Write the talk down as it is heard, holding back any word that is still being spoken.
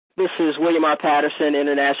This is William R. Patterson,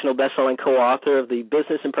 international best-selling co-author of the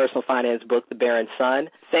business and personal finance book, The Baron's Son.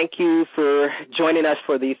 Thank you for joining us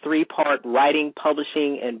for the three-part writing,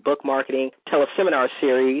 publishing, and book marketing teleseminar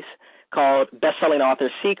series called Best-Selling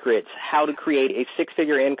Author Secrets, How to Create a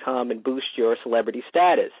Six-Figure Income and Boost Your Celebrity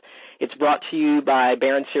Status. It's brought to you by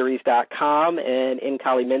BaronSeries.com and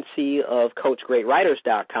Nkali Mincy of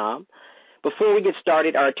CoachGreatWriters.com. Before we get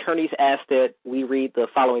started, our attorneys ask that we read the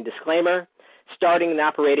following disclaimer. Starting and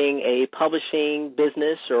operating a publishing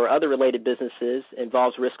business or other related businesses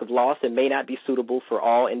involves risk of loss and may not be suitable for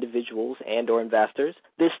all individuals and or investors.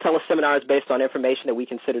 This teleseminar is based on information that we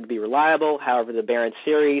consider to be reliable. However, the Baron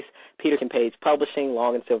Series, Peterson Page Publishing,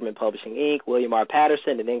 Long & Silverman Publishing, Inc., William R.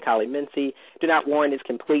 Patterson, and Nkali Mincy do not warrant its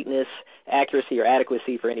completeness, accuracy, or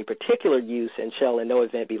adequacy for any particular use and shall in no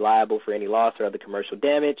event be liable for any loss or other commercial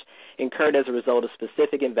damage incurred as a result of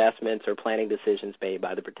specific investments or planning decisions made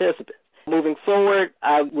by the participants. Moving forward,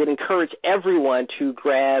 I would encourage everyone to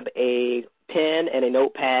grab a pen and a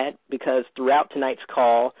notepad because throughout tonight's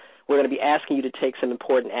call, we're going to be asking you to take some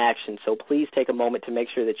important action. So please take a moment to make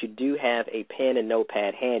sure that you do have a pen and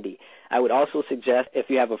notepad handy. I would also suggest if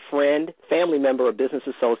you have a friend, family member, or business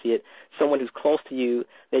associate, someone who's close to you,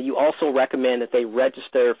 that you also recommend that they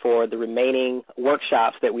register for the remaining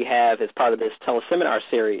workshops that we have as part of this teleseminar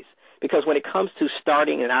series. Because when it comes to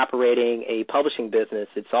starting and operating a publishing business,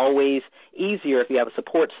 it's always easier if you have a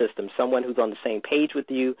support system, someone who's on the same page with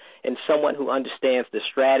you and someone who understands the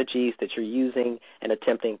strategies that you're using and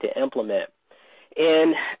attempting to implement.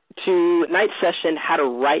 In tonight's session, How to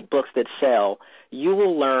Write Books That Sell, you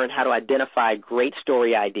will learn how to identify great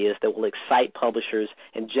story ideas that will excite publishers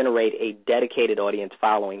and generate a dedicated audience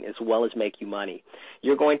following as well as make you money.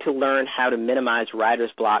 You're going to learn how to minimize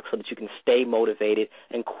writer's block so that you can stay motivated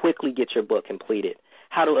and quickly get your book completed,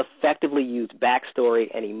 how to effectively use backstory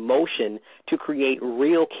and emotion to create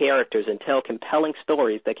real characters and tell compelling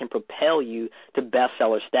stories that can propel you to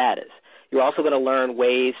bestseller status. You're also going to learn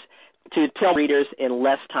ways to tell readers in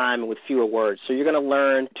less time and with fewer words. So you're going to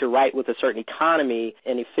learn to write with a certain economy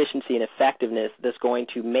and efficiency and effectiveness that's going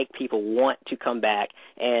to make people want to come back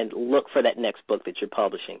and look for that next book that you're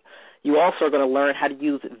publishing. You also are going to learn how to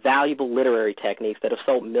use valuable literary techniques that have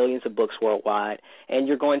sold millions of books worldwide, and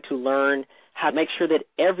you're going to learn how to make sure that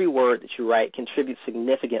every word that you write contributes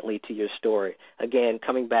significantly to your story. Again,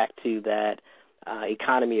 coming back to that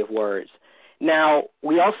economy of words. Now,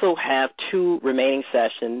 we also have two remaining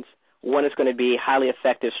sessions. One is going to be highly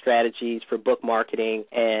effective strategies for book marketing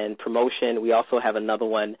and promotion. We also have another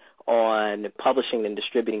one on publishing and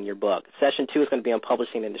distributing your book. Session 2 is going to be on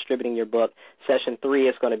publishing and distributing your book. Session 3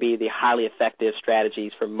 is going to be the highly effective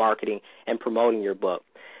strategies for marketing and promoting your book.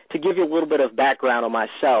 To give you a little bit of background on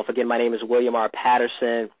myself, again, my name is William R.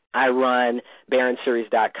 Patterson. I run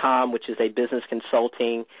BaronSeries.com, which is a business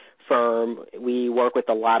consulting firm. We work with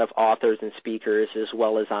a lot of authors and speakers as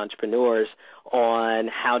well as entrepreneurs on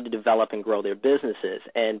how to develop and grow their businesses.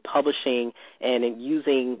 And publishing and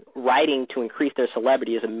using writing to increase their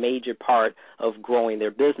celebrity is a major part of growing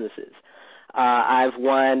their businesses. I've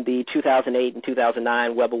won the 2008 and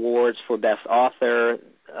 2009 Web Awards for Best Author.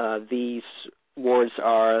 These awards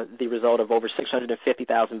are the result of over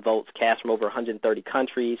 650,000 votes cast from over 130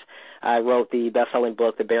 countries. I wrote the best-selling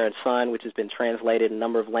book, The Baron's Son, which has been translated in a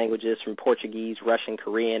number of languages from Portuguese, Russian,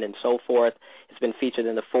 Korean, and so forth. It's been featured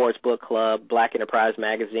in the Forbes Book Club, Black Enterprise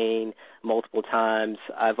Magazine multiple times.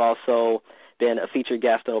 I've also been a featured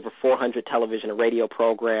guest on over 400 television and radio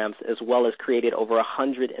programs, as well as created over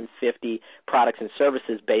 150 products and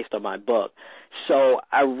services based on my book. So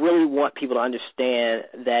I really want people to understand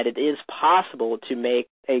that it is possible to make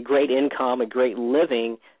a great income, a great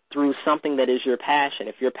living through something that is your passion.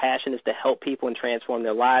 If your passion is to help people and transform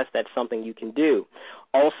their lives, that's something you can do.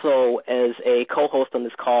 Also, as a co-host on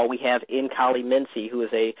this call, we have Nkali Mincy, who is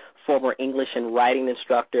a former English and writing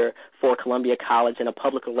instructor for Columbia College and a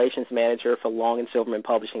public relations manager for Long & Silverman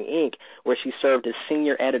Publishing, Inc., where she served as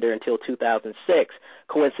senior editor until 2006.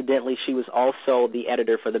 Coincidentally, she was also the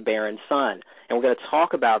editor for The Baron's Son. And we're going to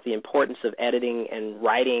talk about the importance of editing and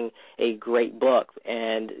writing a great book,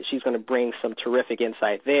 and she's going to bring some terrific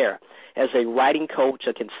insight there. As a writing coach,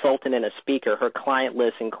 a consultant, and a speaker, her client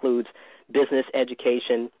list includes business,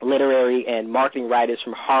 education, literary, and marketing writers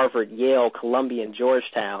from Harvard, Yale, Columbia, and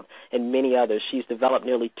Georgetown, and many others. She's developed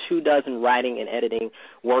nearly 24 writing and editing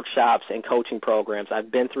workshops and coaching programs.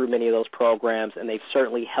 I've been through many of those programs, and they've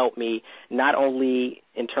certainly helped me not only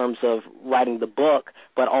in terms of writing the book,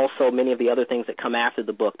 but also many of the other things that come after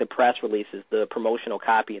the book, the press releases, the promotional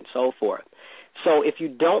copy, and so forth. So if you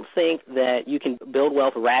don't think that you can build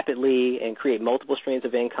wealth rapidly and create multiple streams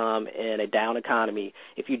of income in a down economy,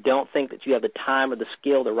 if you don't think that you have the time or the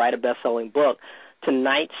skill to write a best-selling book,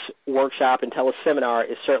 tonight's workshop and teleseminar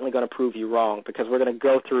is certainly going to prove you wrong, because we're going to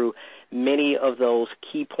go through many of those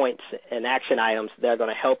key points and action items that are going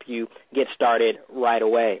to help you get started right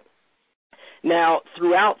away. Now,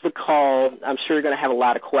 throughout the call, I'm sure you're going to have a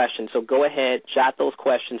lot of questions, so go ahead, jot those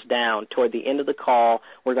questions down. Toward the end of the call,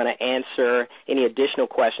 we're going to answer any additional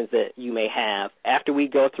questions that you may have. After we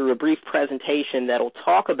go through a brief presentation that will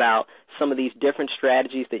talk about some of these different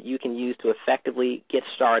strategies that you can use to effectively get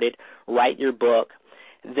started, write your book,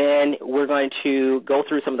 then we're going to go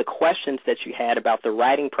through some of the questions that you had about the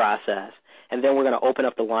writing process, and then we're going to open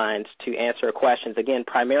up the lines to answer questions, again,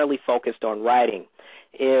 primarily focused on writing.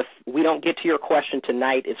 If we don't get to your question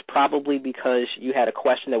tonight, it's probably because you had a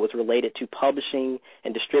question that was related to publishing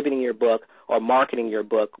and distributing your book or marketing your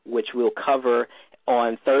book, which we'll cover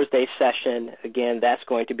on Thursday's session. Again, that's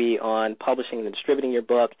going to be on publishing and distributing your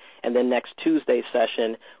book, and then next Tuesday's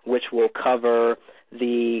session, which will cover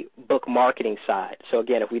the book marketing side. So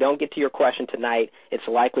again, if we don't get to your question tonight, it's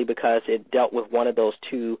likely because it dealt with one of those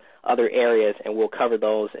two other areas, and we'll cover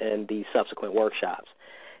those in the subsequent workshops.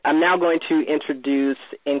 I'm now going to introduce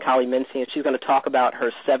Nkali Mensah, and she's going to talk about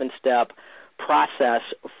her 7-step process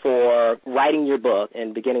for writing your book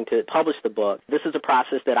and beginning to publish the book. This is a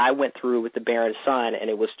process that I went through with the Barron Sun, and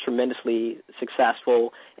it was tremendously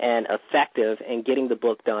successful and effective in getting the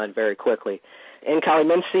book done very quickly. Nkali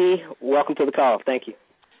Mensah, welcome to the call. Thank you.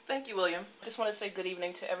 Thank you, William. I just want to say good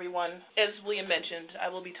evening to everyone. As William mentioned, I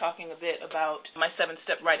will be talking a bit about my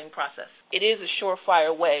 7-step writing process. It is a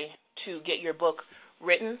surefire way to get your book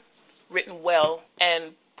written well,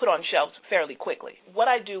 and put on shelves fairly quickly. What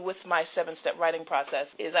I do with my 7-step writing process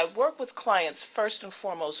is I work with clients first and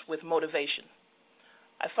foremost with motivation.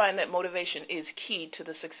 I find that motivation is key to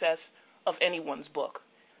the success of anyone's book.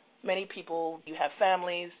 Many people, you have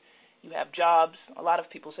families, you have jobs. A lot of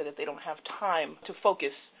people say that they don't have time to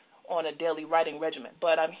focus on a daily writing regimen.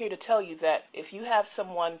 But I'm here to tell you that if you have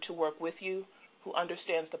someone to work with you who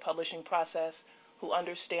understands the publishing process, who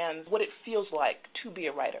understands what it feels like to be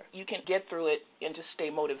a writer, you can get through it and just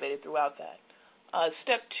stay motivated throughout that.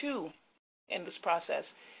 Step 2 in this process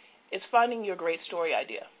is finding your great story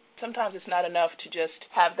idea. Sometimes it's not enough to just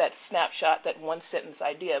have that snapshot, that one-sentence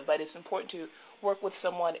idea, but it's important to work with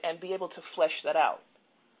someone and be able to flesh that out.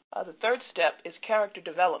 The third step is character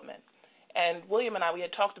development. And William and I, we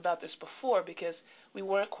had talked about this before because we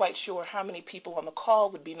weren't quite sure how many people on the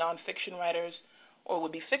call would be nonfiction writers or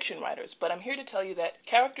would be fiction writers. But I'm here to tell you that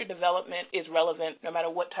character development is relevant no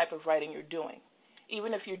matter what type of writing you're doing.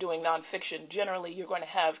 Even if you're doing nonfiction, generally you're going to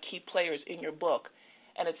have key players in your book,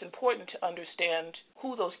 and it's important to understand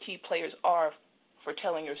who those key players are for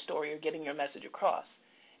telling your story or getting your message across.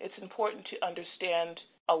 It's important to understand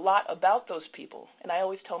a lot about those people, and I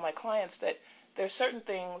always tell my clients that there are certain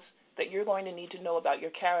things that you're going to need to know about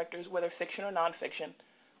your characters, whether fiction or nonfiction.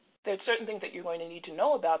 There are certain things that you're going to need to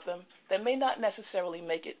know about them that may not necessarily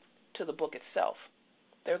make it to the book itself.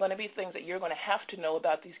 There are going to be things that you're going to have to know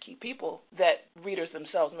about these key people that readers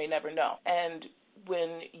themselves may never know. And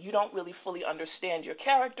when you don't really fully understand your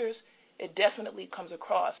characters, it definitely comes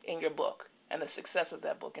across in your book and the success of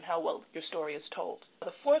that book and how well your story is told.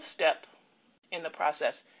 The fourth step in the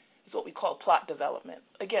process is what we call plot development.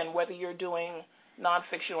 Again, whether you're doing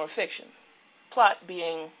nonfiction or fiction, plot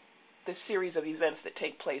being the series of events that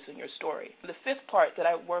take place in your story. The fifth part that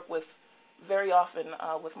I work with very often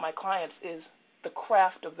with my clients is the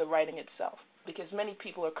craft of the writing itself, because many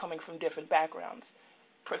people are coming from different backgrounds.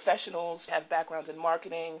 Professionals have backgrounds in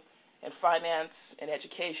marketing and finance and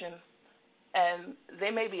education, and they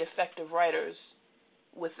may be effective writers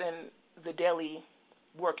within the daily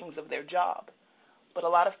workings of their job, but a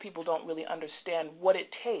lot of people don't really understand what it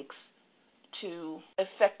takes to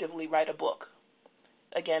effectively write a book.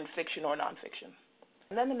 Again, fiction or nonfiction.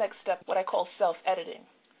 And then the next step, what I call self-editing.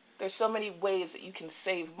 There's so many ways that you can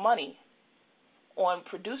save money on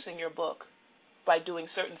producing your book by doing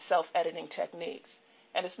certain self-editing techniques.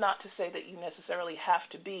 And it's not to say that you necessarily have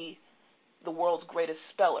to be the world's greatest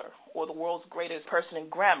speller or the world's greatest person in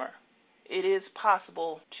grammar. It is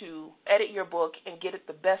possible to edit your book and get it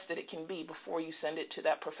the best that it can be before you send it to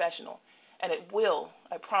that professional. And it will,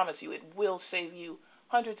 I promise you, it will save you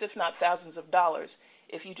hundreds, if not thousands of dollars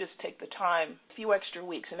if you just take the time, a few extra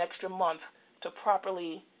weeks, an extra month, to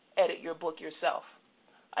properly edit your book yourself.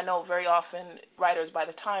 I know very often writers, by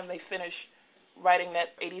the time they finish writing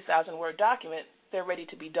that 80,000-word document, they're ready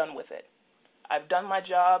to be done with it. I've done my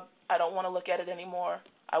job. I don't want to look at it anymore.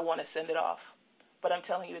 I want to send it off. But I'm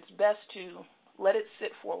telling you, it's best to Let it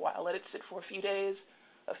sit for a while. Let it sit for a few days,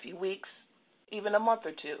 a few weeks, even a month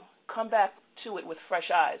or two. Come back to it with fresh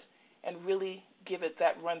eyes and really give it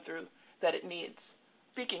that run-through that it needs.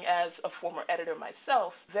 Speaking as a former editor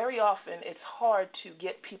myself, very often it's hard to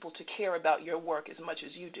get people to care about your work as much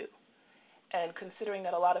as you do. And considering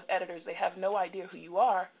that a lot of editors, they have no idea who you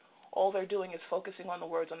are, all they're doing is focusing on the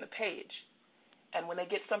words on the page. And when they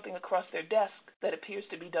get something across their desk that appears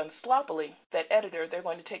to be done sloppily, that editor, they're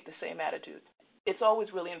going to take the same attitude. It's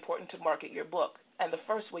always really important to market your book. And the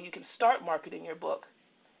first way you can start marketing your book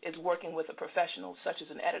is working with a professional such as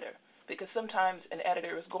an editor, because sometimes an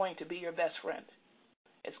editor is going to be your best friend.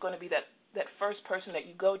 It's going to be that first person that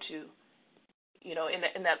you go to,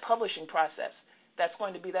 in that publishing process. That's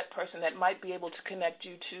going to be that person that might be able to connect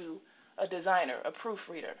you to a designer, a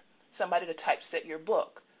proofreader, somebody to typeset your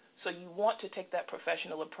book. So you want to take that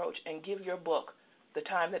professional approach and give your book the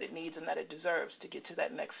time that it needs and that it deserves to get to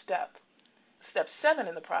that next step. Step 7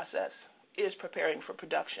 in the process is preparing for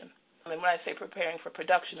production. And when I say preparing for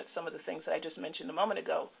production, it's some of the things that I just mentioned a moment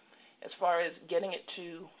ago, as far as getting it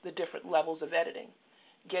to the different levels of editing,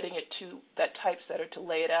 getting it to that typesetter to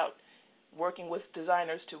lay it out, working with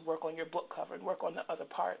designers to work on your book cover and work on the other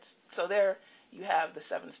parts. So there you have the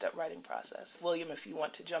 7-step writing process. William, if you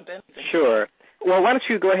want to jump in. Sure. Well, why don't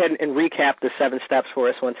you go ahead and recap the 7 steps for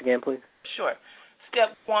us once again, please? Sure.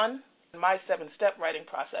 Step 1 in my 7-step writing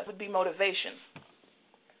process would be motivation.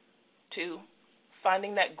 2,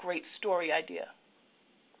 finding that great story idea.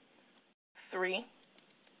 3,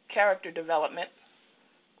 character development.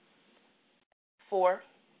 4,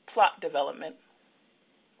 plot development.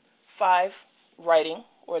 5, writing,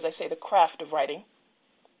 or as I say, the craft of writing.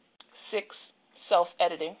 6,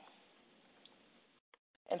 self-editing.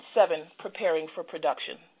 And 7, preparing for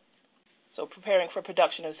production. So preparing for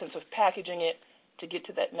production in the sense of packaging it to get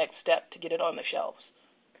to that next step, to get it on the shelves.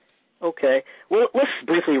 Okay. Well, let's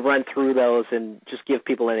briefly run through those and just give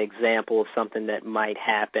people an example of something that might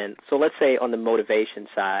happen. So let's say on the motivation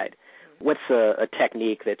side, what's a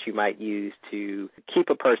technique that you might use to keep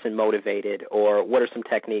a person motivated, or what are some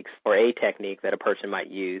techniques or a technique that a person might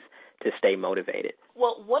use to stay motivated?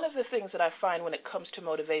 Well, one of the things that I find when it comes to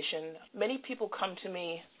motivation, many people come to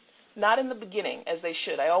me not in the beginning as they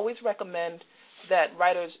should. I always recommend that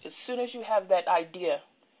writers, as soon as you have that idea,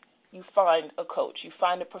 you find a coach, you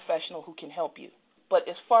find a professional who can help you. But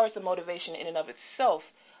as far as the motivation in and of itself,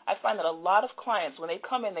 I find that a lot of clients, when they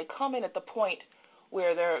come in at the point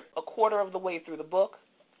where they're a quarter of the way through the book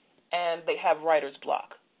and they have writer's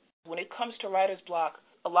block. When it comes to writer's block,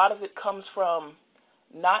 a lot of it comes from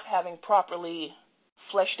not having properly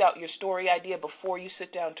fleshed out your story idea before you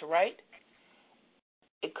sit down to write.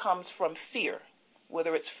 It comes from fear,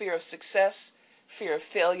 whether it's fear of success, fear of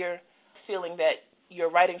failure, feeling that your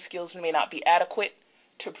writing skills may not be adequate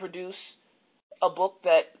to produce a book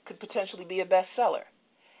that could potentially be a bestseller.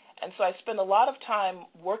 And so I spend a lot of time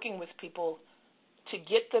working with people to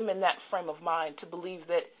get them in that frame of mind to believe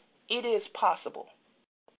that it is possible.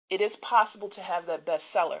 It is possible to have that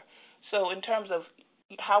bestseller. So in terms of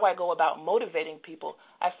how I go about motivating people,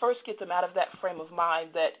 I first get them out of that frame of mind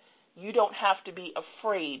that you don't have to be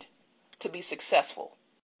afraid to be successful.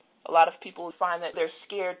 A lot of people find that they're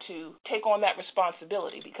scared to take on that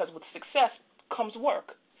responsibility because with success comes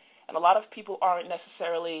work. And a lot of people aren't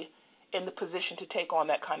necessarily in the position to take on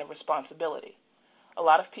that kind of responsibility. A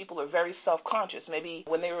lot of people are very self-conscious. Maybe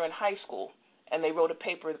when they were in high school and they wrote a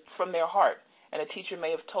paper from their heart and a teacher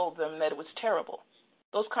may have told them that it was terrible.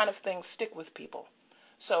 Those kind of things stick with people.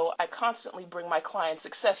 So I constantly bring my clients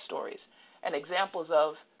success stories and examples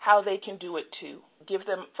of how they can do it too. Give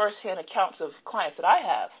them firsthand accounts of clients that I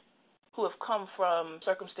have who have come from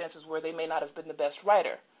circumstances where they may not have been the best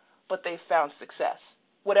writer, but they found success,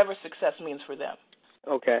 whatever success means for them.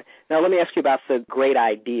 Okay. Now let me ask you about the great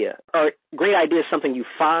idea. Are great ideas something you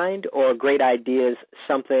find, or great ideas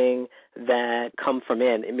something that come from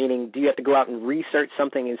in? Meaning, do you have to go out and research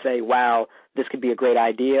something and say, wow, this could be a great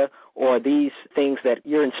idea? Or are these things that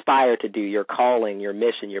you're inspired to do, your calling, your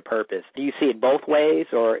mission, your purpose? Do you see it both ways,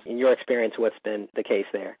 or in your experience, what's been the case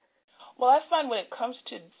there? Well, I find when it comes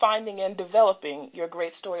to finding and developing your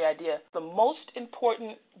great story idea, the most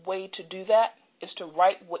important way to do that is to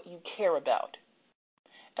write what you care about.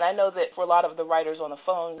 And I know that for a lot of the writers on the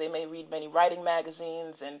phone, they may read many writing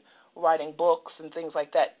magazines and writing books and things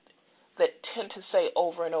like that that tend to say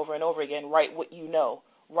over and over and over again, write what you know,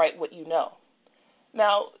 write what you know.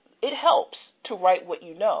 Now, it helps to write what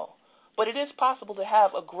you know, but it is possible to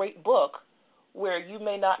have a great book where you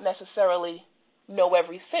may not necessarily know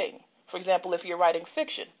everything. For example, if you're writing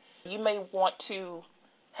fiction, you may want to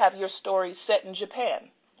have your story set in Japan,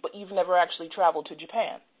 but you've never actually traveled to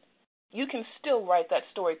Japan. you can still write that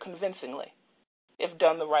story convincingly if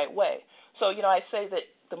done the right way. So, I say that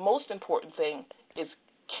the most important thing is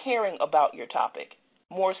caring about your topic,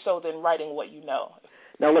 more so than writing what you know.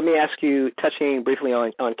 Now, let me ask you, touching briefly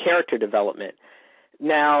on character development.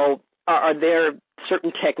 Now, are there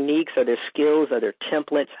certain techniques, are there skills, are there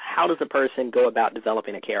templates? How does a person go about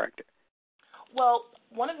developing a character? Well,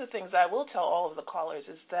 one of the things I will tell all of the callers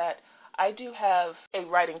is that I do have a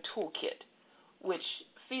writing toolkit, which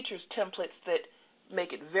features templates that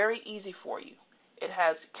make it very easy for you. It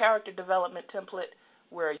has character development template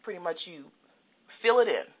where pretty much you fill it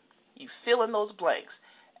in. You fill in those blanks.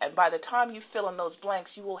 And by the time you fill in those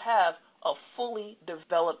blanks, you will have a fully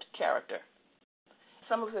developed character.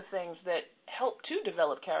 Some of the things that help to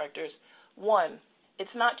develop characters, one, it's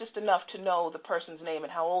not just enough to know the person's name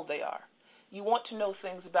and how old they are. You want to know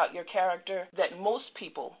things about your character that most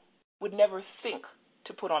people would never think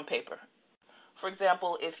to put on paper. For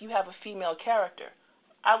example, if you have a female character,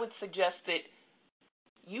 I would suggest that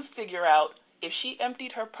you figure out if she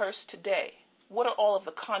emptied her purse today, what are all of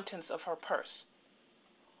the contents of her purse?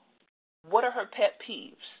 What are her pet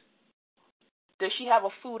peeves? Does she have a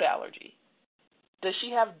food allergy? Does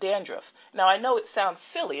she have dandruff? Now, I know it sounds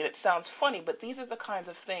silly and it sounds funny, but these are the kinds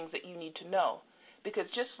of things that you need to know. Because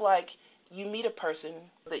just like you meet a person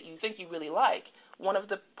that you think you really like, one of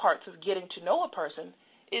the parts of getting to know a person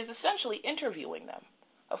is essentially interviewing them.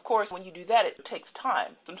 Of course, when you do that, it takes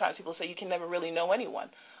time. Sometimes people say you can never really know anyone,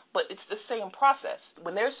 but it's the same process.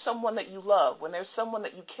 When there's someone that you love, when there's someone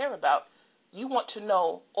that you care about, you want to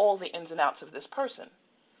know all the ins and outs of this person.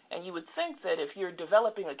 And you would think that if you're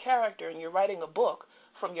developing a character and you're writing a book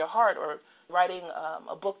from your heart or writing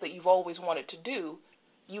a book that you've always wanted to do,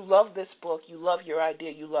 you love this book, you love your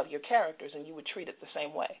idea, you love your characters, and you would treat it the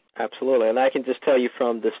same way. Absolutely. And I can just tell you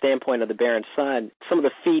from the standpoint of The Barren Sun, some of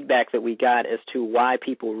the feedback that we got as to why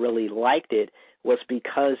people really liked it was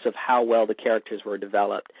because of how well the characters were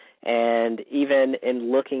developed. And even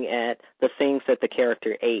in looking at the things that the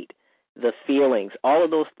character ate, the feelings, all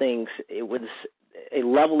of those things, it was a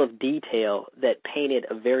level of detail that painted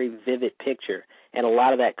a very vivid picture, and a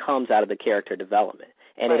lot of that comes out of the character development.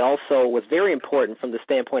 And right. It also was very important from the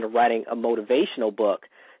standpoint of writing a motivational book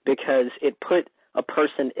because it put a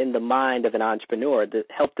person in the mind of an entrepreneur that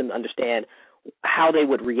helped them understand how they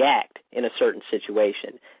would react in a certain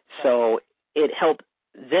situation. Right. So it helped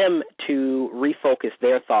them to refocus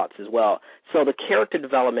their thoughts as well. So the character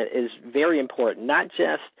development is very important, not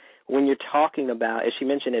just when you're talking about, as she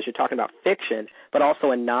mentioned, as you're talking about fiction, but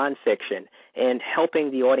also in nonfiction, and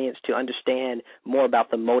helping the audience to understand more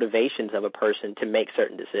about the motivations of a person to make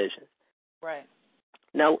certain decisions. Right.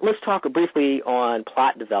 Now, let's talk briefly on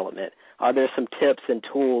plot development. Are there some tips and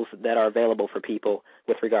tools that are available for people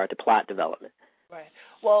with regard to plot development? Right.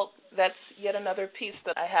 Well, that's yet another piece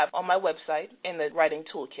that I have on my website in the writing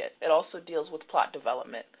toolkit. It also deals with plot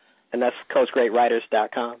development. And that's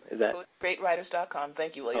CoachGreatWriters.com, is that? CoachGreatWriters.com.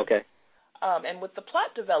 Thank you, William. Okay. And with the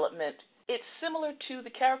plot development, it's similar to the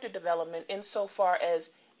character development insofar as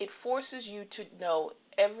it forces you to know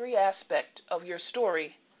every aspect of your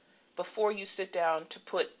story before you sit down to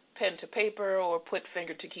put pen to paper or put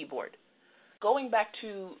finger to keyboard. Going back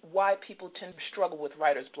to why people tend to struggle with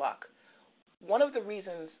writer's block, one of the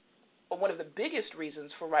reasons, or one of the biggest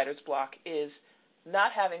reasons for writer's block is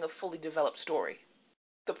not having a fully developed story.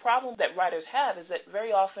 The problem that writers have is that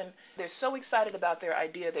very often they're so excited about their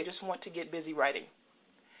idea, they just want to get busy writing.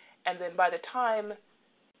 And then by the time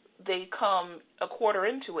they come a quarter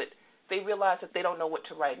into it, they realize that they don't know what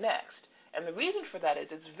to write next. And the reason for that is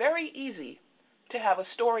it's very easy to have a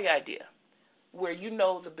story idea where you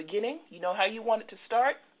know the beginning, you know how you want it to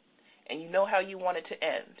start, and you know how you want it to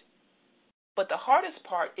end. But the hardest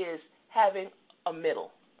part is having a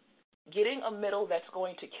middle, getting a middle that's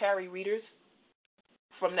going to carry readers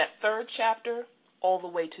from that third chapter all the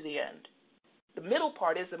way to the end. The middle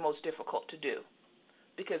part is the most difficult to do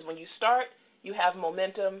because when you start, you have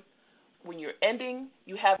momentum. When you're ending,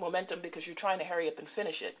 you have momentum because you're trying to hurry up and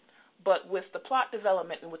finish it. But with the plot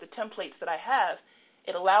development and with the templates that I have,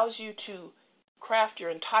 it allows you to craft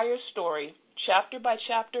your entire story chapter by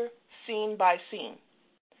chapter, scene by scene.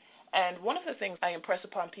 And one of the things I impress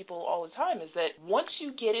upon people all the time is that once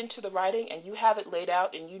you get into the writing and you have it laid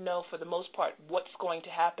out and you know for the most part what's going to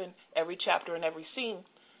happen every chapter and every scene,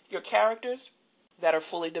 your characters that are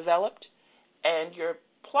fully developed and your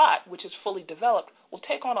plot, which is fully developed, will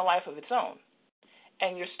take on a life of its own.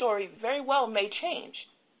 And your story very well may change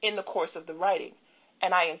in the course of the writing.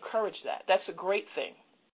 And I encourage that. That's a great thing.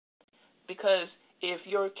 Because if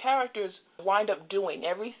your characters wind up doing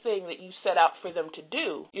everything that you set out for them to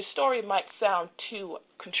do, your story might sound too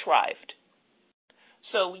contrived.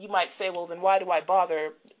 So you might say, well, then why do I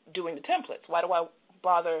bother doing the templates? Why do I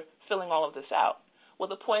bother filling all of this out? Well,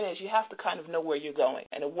 the point is you have to kind of know where you're going.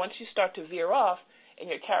 And once you start to veer off and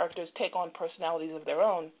your characters take on personalities of their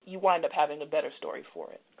own, you wind up having a better story for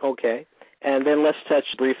it. Okay. And then let's touch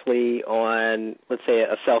briefly on, let's say,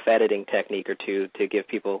 a self-editing technique or two to give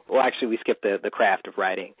people, well, actually, we skipped the craft of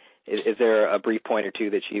writing. Is there a brief point or two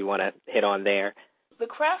that you want to hit on there? The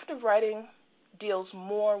craft of writing deals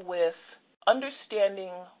more with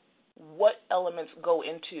understanding what elements go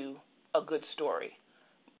into a good story.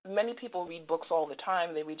 Many people read books all the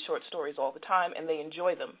time, they read short stories all the time, and they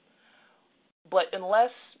enjoy them. But unless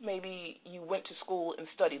maybe you went to school and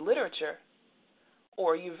studied literature,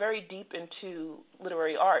 or you're very deep into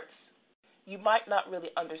literary arts, you might not really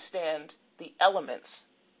understand the elements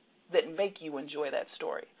that make you enjoy that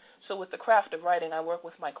story. So with the craft of writing, I work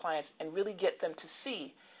with my clients and really get them to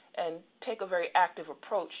see and take a very active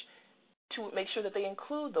approach to make sure that they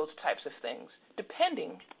include those types of things,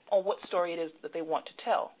 depending on what story it is that they want to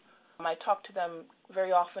tell. I talk to them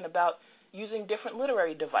very often about using different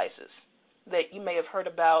literary devices that you may have heard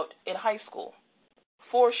about in high school.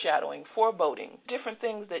 Foreshadowing, foreboding, different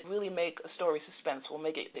things that really make a story suspenseful,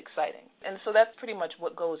 make it exciting. And so that's pretty much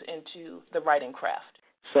what goes into the writing craft.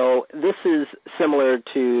 So this is similar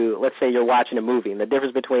to, let's say you're watching a movie, and the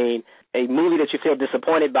difference between a movie that you feel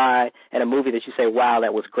disappointed by and a movie that you say, wow,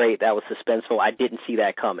 that was great, that was suspenseful, I didn't see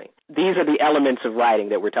that coming. These are the elements of writing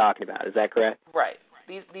that we're talking about. Is that correct? Right.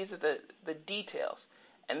 These are the details.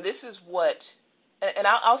 And this is what, and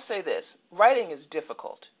I'll say this, writing is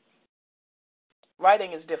difficult.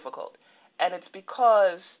 Writing is difficult. And it's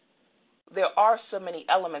because there are so many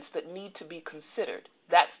elements that need to be considered.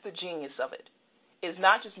 That's the genius of it. Is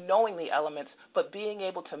not just knowing the elements, but being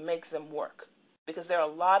able to make them work. Because there are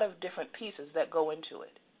a lot of different pieces that go into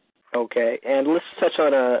it. Okay, and let's touch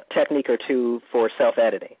on a technique or two for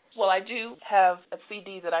self-editing. Well, I do have a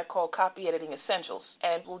CD that I call Copy Editing Essentials,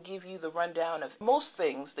 and will give you the rundown of most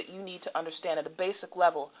things that you need to understand at a basic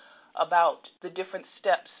level about the different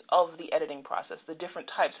steps of the editing process, the different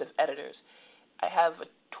types of editors. I have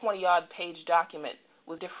a 20-odd page document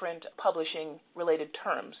with different publishing-related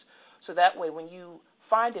terms. So that way, when you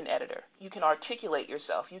find an editor, you can articulate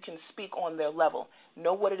yourself, you can speak on their level,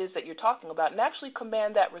 know what it is that you're talking about, and actually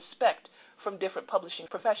command that respect from different publishing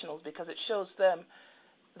professionals, because it shows them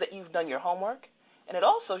that you've done your homework, and it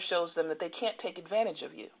also shows them that they can't take advantage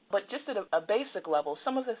of you. But just at a basic level,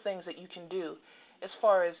 some of the things that you can do as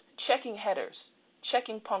far as checking headers,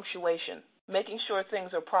 checking punctuation, making sure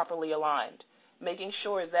things are properly aligned, making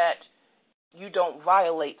sure that you don't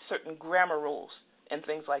violate certain grammar rules and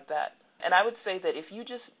things like that. And I would say that if you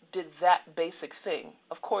just did that basic thing,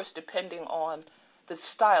 of course, depending on the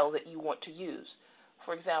style that you want to use.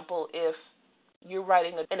 For example, if you're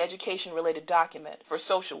writing an education-related document for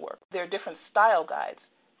social work, there are different style guides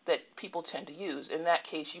that people tend to use. In that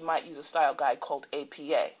case, you might use a style guide called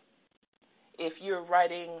APA. If you're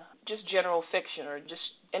writing just general fiction or just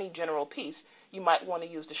any general piece, you might want to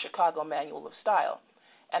use the Chicago Manual of Style.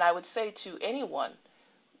 And I would say to anyone,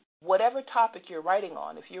 whatever topic you're writing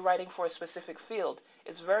on, if you're writing for a specific field,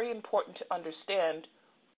 it's very important to understand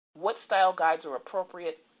what style guides are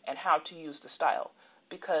appropriate and how to use the style.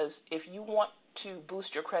 Because if you want to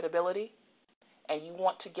boost your credibility and you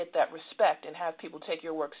want to get that respect and have people take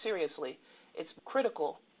your work seriously, it's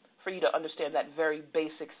critical for you to understand that very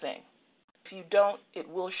basic thing. If you don't, it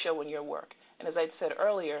will show in your work. And as I said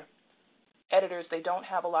earlier, editors, they don't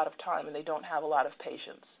have a lot of time and they don't have a lot of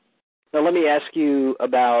patience. Now, let me ask you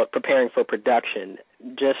about preparing for production.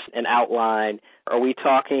 Just an outline. Are we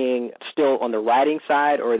talking still on the writing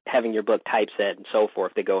side or having your book typeset and so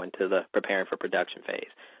forth to go into the preparing for production phase?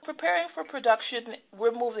 Preparing for production,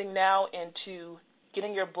 we're moving now into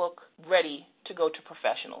getting your book ready to go to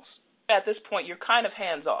professionals. At this point, you're kind of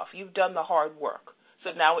hands-off. You've done the hard work.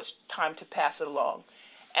 So now it's time to pass it along.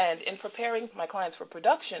 And in preparing my clients for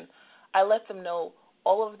production, I let them know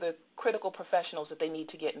all of the critical professionals that they need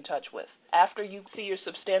to get in touch with. After you see your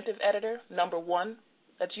substantive editor, number one,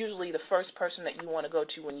 that's usually the first person that you want to go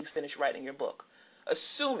to when you finish writing your book,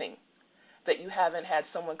 assuming that you haven't had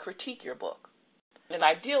someone critique your book. In an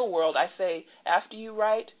ideal world, I say after you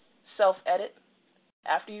write, self-edit.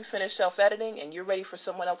 After you finish self-editing and you're ready for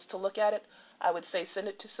someone else to look at it, I would say send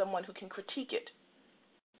it to someone who can critique it.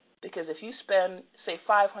 Because if you spend, say,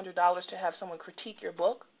 $500 to have someone critique your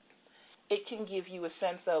book, it can give you a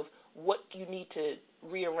sense of what you need to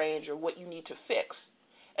rearrange or what you need to fix.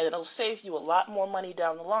 And it'll save you a lot more money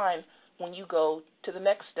down the line when you go to the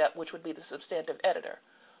next step, which would be the substantive editor,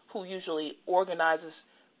 who usually organizes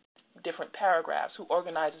different paragraphs, who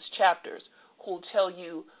organizes chapters, who'll tell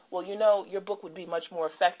you, well, your book would be much more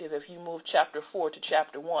effective if you moved chapter 4 to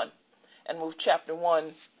chapter 1 and moved chapter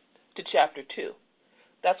 1 to chapter 2.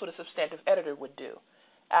 That's what a substantive editor would do.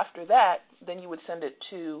 After that, then you would send it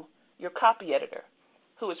to your copy editor,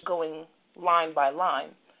 who is going line by line,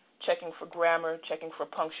 checking for grammar, checking for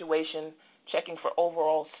punctuation, checking for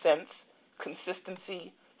overall sense,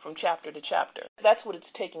 consistency from chapter to chapter. That's what it's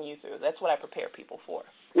taking you through. That's what I prepare people for.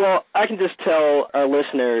 Well, I can just tell our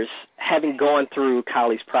listeners, having gone through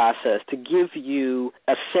Colley's process, to give you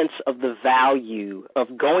a sense of the value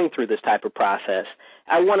of going through this type of process,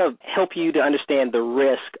 I want to help you to understand the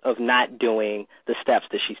risk of not doing the steps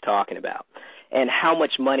that she's talking about and how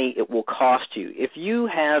much money it will cost you. If you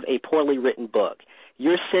have a poorly written book,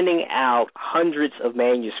 you're sending out hundreds of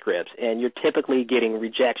manuscripts and you're typically getting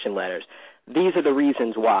rejection letters. These are the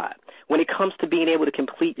reasons why. When it comes to being able to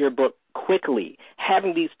complete your book quickly,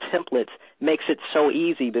 having these templates makes it so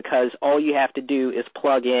easy because all you have to do is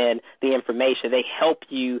plug in the information. They help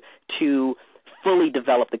you to fully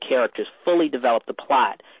develop the characters, fully develop the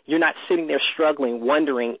plot. You're not sitting there struggling,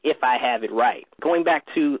 wondering if I have it right. Going back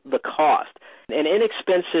to the cost, an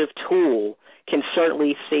inexpensive tool can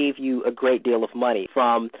certainly save you a great deal of money,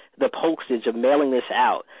 from the postage of mailing this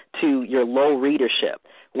out to your low readership.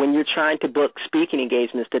 When you're trying to book speaking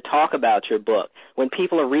engagements to talk about your book, when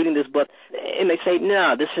people are reading this book and they say,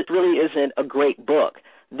 no, this really isn't a great book,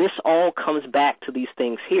 this all comes back to these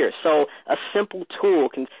things here. So a simple tool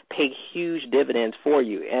can pay huge dividends for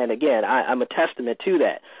you. And again, I'm a testament to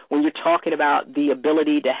that. When you're talking about the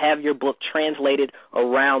ability to have your book translated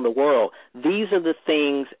around the world, these are the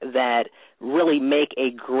things that really make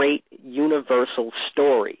a great universal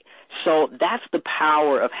story. So that's the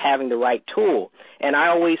power of having the right tool. And I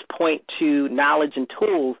always point to knowledge and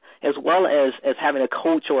tools as well as having a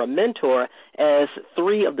coach or a mentor as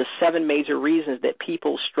 3 of the 7 major reasons that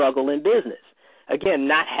people struggle in business. Again,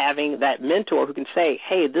 not having that mentor who can say,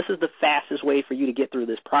 hey, this is the fastest way for you to get through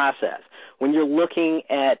this process. When you're looking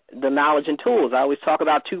at the knowledge and tools, I always talk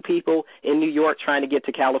about 2 people in New York trying to get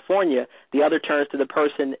to California. The other turns to the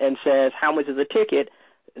person and says, how much is a ticket?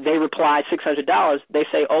 They reply $600. They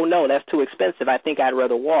say, oh, no, that's too expensive. I think I'd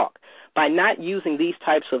rather walk. By not using these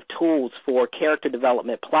types of tools for character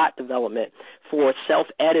development, plot development, for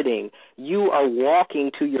self-editing, you are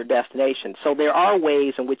walking to your destination. So there are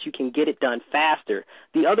ways in which you can get it done faster.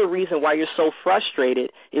 The other reason why you're so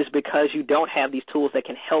frustrated is because you don't have these tools that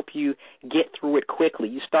can help you get through it quickly.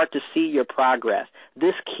 You start to see your progress.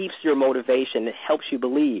 This keeps your motivation. It helps you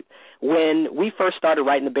believe. When we first started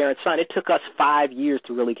writing The Bear and Son, it took us 5 years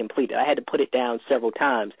to really complete it. I had to put it down several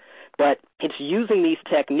times. But it's using these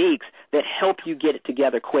techniques that help you get it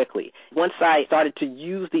together quickly. Once I started to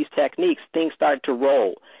use these techniques, things started to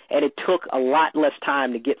roll, and it took a lot less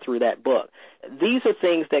time to get through that book. These are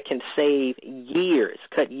things that can save years,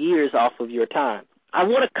 cut years off of your time. I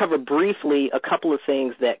want to cover briefly a couple of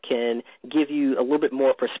things that can give you a little bit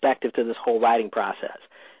more perspective to this whole writing process.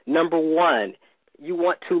 Number 1, you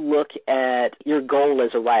want to look at your goal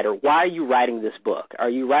as a writer. Why are you writing this book?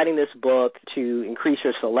 Are you writing this book to increase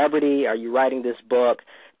your celebrity? Are you writing this book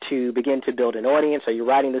to begin to build an audience? Are you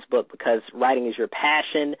writing this book because writing is your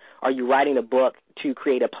passion? Are you writing a book to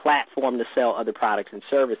create a platform to sell other products and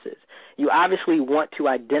services? You obviously want to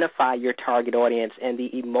identify your target audience and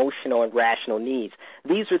the emotional and rational needs.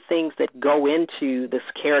 These are things that go into this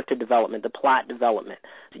character development, the plot development.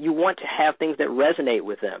 You want to have things that resonate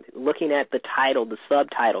with them. Looking at the title, the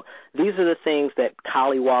subtitle, these are the things that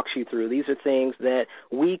Colley walks you through. These are things that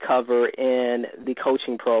we cover in the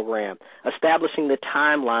coaching program. Establishing the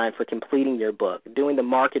timeline for completing your book, doing the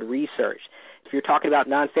market research. If you're talking about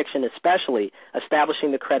nonfiction especially,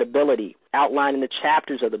 establishing the credibility, outlining the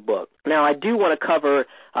chapters of the book. Now, I do want to cover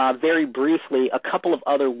very briefly a couple of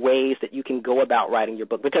other ways that you can go about writing your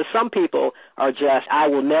book, because some people are just, I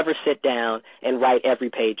will never sit down and write every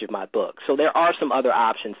page of my book. So there are some other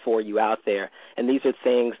options for you out there, and these are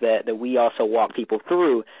things that we also walk people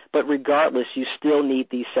through. But regardless, you still need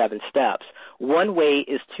these 7 steps. One way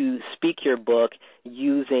is to speak your book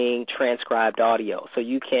using transcribed audio. So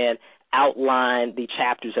you can outline the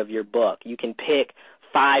chapters of your book. You can pick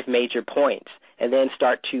 5 major points and then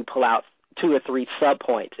start to pull out 2 or 3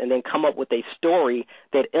 subpoints and then come up with a story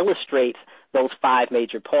that illustrates those 5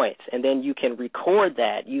 major points. And then you can record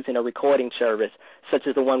that using a recording service such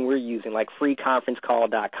as the one we're using, like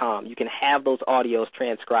freeconferencecall.com. You can have those audios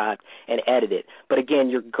transcribed and edited. But again,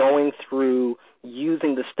 you're going through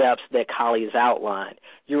using the steps that Colley has outlined.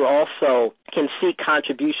 You also can seek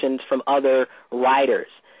contributions from other writers.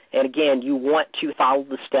 And again, you want to follow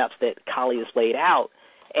the steps that Colley has laid out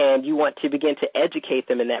and you want to begin to educate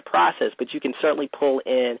them in that process, but you can certainly pull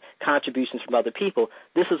in contributions from other people.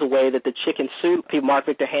 This is a way that the Chicken Soup people, Mark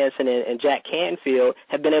Victor Hansen and Jack Canfield,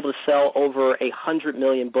 have been able to sell over 100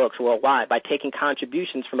 million books worldwide by taking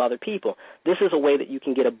contributions from other people. This is a way that you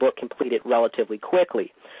can get a book completed relatively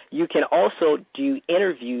quickly. You can also do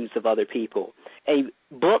interviews of other people. A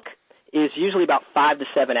book is usually about 5 to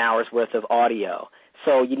 7 hours worth of audio.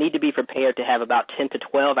 So you need to be prepared to have about 10 to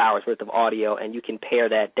 12 hours worth of audio, and you can pare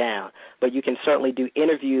that down. But you can certainly do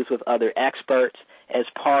interviews with other experts as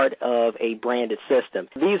part of a branded system.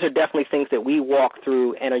 These are definitely things that we walk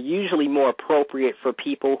through and are usually more appropriate for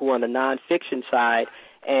people who are on the nonfiction side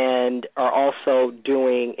and are also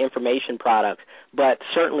doing information products. But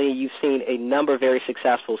certainly you've seen a number of very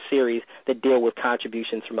successful series that deal with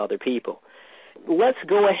contributions from other people. Let's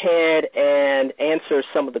go ahead and answer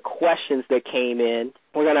some of the questions that came in.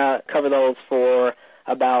 We're going to cover those for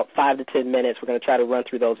about 5 to 10 minutes. We're going to try to run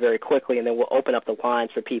through those very quickly, and then we'll open up the lines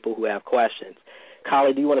for people who have questions.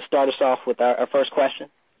 Kali, do you want to start us off with our first question?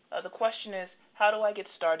 The question is, how do I get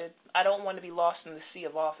started? I don't want to be lost in the sea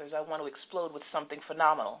of authors. I want to explode with something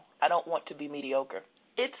phenomenal. I don't want to be mediocre.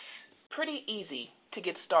 It's pretty easy to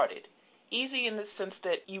get started. Easy in the sense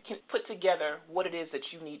that you can put together what it is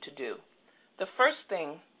that you need to do. The first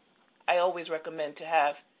thing I always recommend to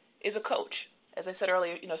have is a coach. As I said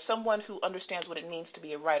earlier, someone who understands what it means to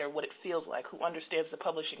be a writer, what it feels like, who understands the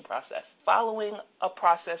publishing process. Following a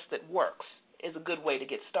process that works is a good way to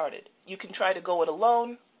get started. You can try to go it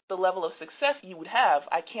alone. The level of success you would have,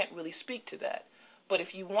 I can't really speak to that. But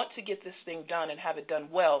if you want to get this thing done and have it done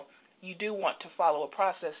well, you do want to follow a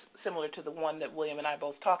process similar to the one that William and I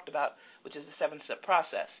both talked about, which is the 7-step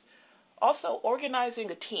process. Also,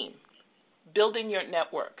 organizing a team. Building your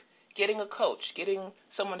network, getting a coach, getting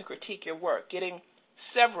someone to critique your work, getting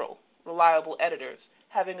several reliable editors,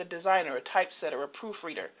 having a designer, a typesetter, a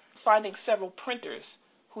proofreader, finding several printers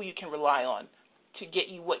who you can rely on to get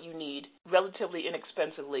you what you need relatively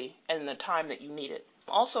inexpensively and in the time that you need it.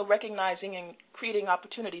 Also recognizing and creating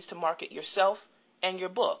opportunities to market yourself and your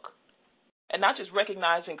book. And not just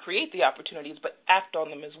recognize and create the opportunities, but act on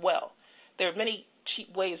them as well. There are many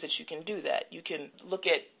cheap ways that you can do that. You can look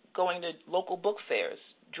at going to local book fairs,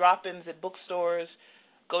 drop-ins at bookstores,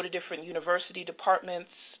 go to different university departments,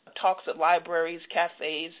 talks at libraries,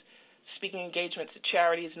 cafes, speaking engagements at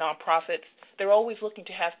charities, nonprofits. They're always looking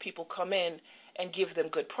to have people come in and give them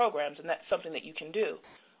good programs, and that's something that you can do.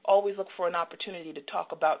 Always look for an opportunity to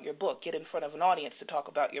talk about your book, get in front of an audience to talk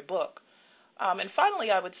about your book. And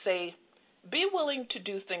finally, I would say, be willing to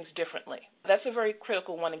do things differently. That's a very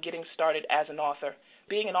critical one in getting started as an author.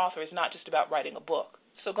 Being an author is not just about writing a book.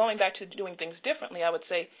 So going back to doing things differently, I would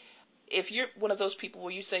say, if you're one of those people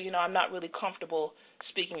where you say, I'm not really comfortable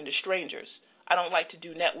speaking to strangers, I don't like to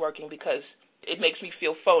do networking because it makes me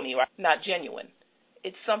feel phony or not genuine,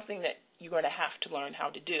 it's something that you're going to have to learn how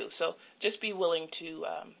to do. So just be willing to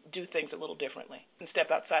do things a little differently and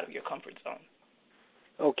step outside of your comfort zone.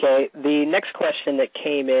 Okay, the next question that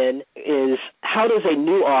came in is, how does a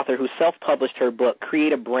new author who self-published her book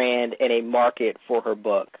create a brand and a market for her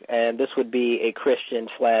book? And this would be a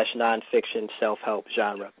Christian/nonfiction self-help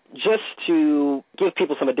genre. Just to give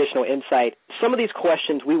people some additional insight, some of these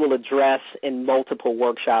questions we will address in multiple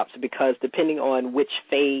workshops because depending on which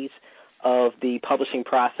phase of the publishing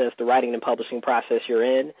process, the writing and publishing process you're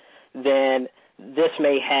in, then this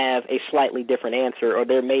may have a slightly different answer, or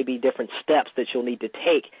there may be different steps that you'll need to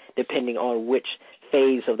take depending on which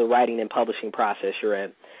phase of the writing and publishing process you're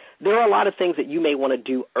in. There are a lot of things that you may want to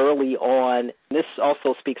do early on. This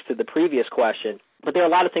also speaks to the previous question, but there are a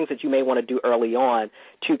lot of things that you may want to do early on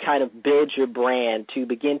to kind of build your brand, to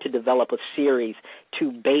begin to develop a series,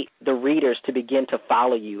 to bait the readers to begin to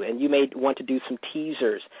follow you. And you may want to do some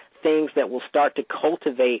teasers, things that will start to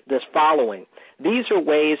cultivate this following. These are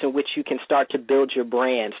ways in which you can start to build your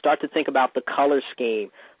brand, start to think about the color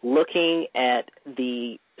scheme, looking at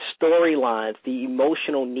the storylines, the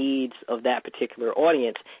emotional needs of that particular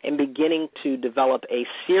audience, and beginning to develop a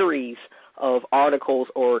series of articles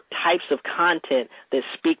or types of content that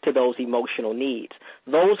speak to those emotional needs.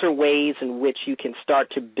 Those are ways in which you can start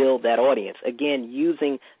to build that audience. Again,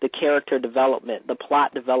 using the character development, the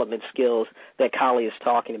plot development skills that Kali is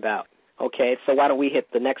talking about. Okay, so why don't we hit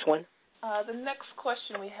the next one? The next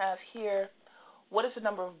question we have here, what is the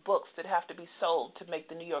number of books that have to be sold to make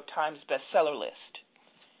the New York Times bestseller list?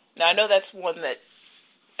 Now, I know that's one that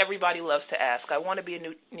everybody loves to ask. I want to be a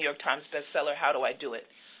New York Times bestseller. How do I do it?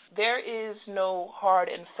 There is no hard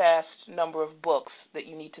and fast number of books that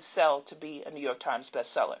you need to sell to be a New York Times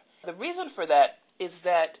bestseller. The reason for that is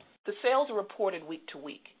that the sales are reported week to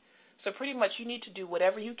week. So pretty much you need to do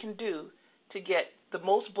whatever you can do to get the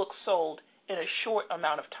most books sold in a short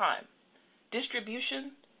amount of time.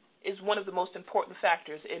 Distribution is one of the most important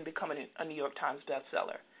factors in becoming a New York Times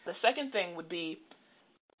bestseller. The second thing would be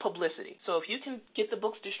publicity. So if you can get the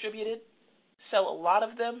books distributed, sell a lot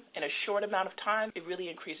of them in a short amount of time, it really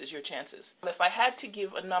increases your chances. If I had to give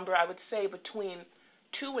a number, I would say between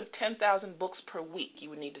 2,000 and 10,000 books per week you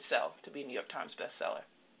would need to sell to be a New York Times bestseller.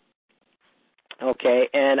 Okay,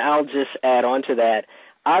 and I'll just add on to that.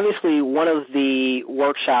 Obviously, one of the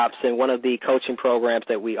workshops and one of the coaching programs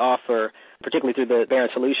that we offer, particularly through the Barron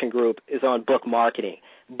Solution Group, is on book marketing.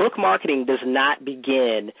 Book marketing does not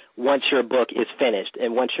begin once your book is finished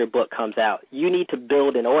and once your book comes out. You need to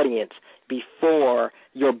build an audience before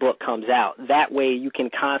your book comes out. That way you can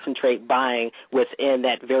concentrate buying within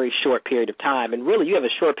that very short period of time. And really, you have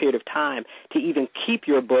a short period of time to even keep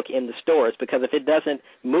your book in the stores, because if it doesn't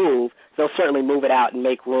move, they'll certainly move it out and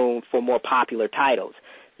make room for more popular titles.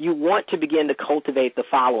 You want to begin to cultivate the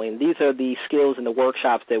following. These are the skills in the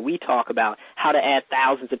workshops that we talk about, how to add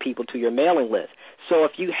thousands of people to your mailing list. So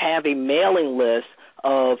if you have a mailing list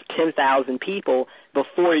of 10,000 people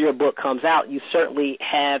before your book comes out, you certainly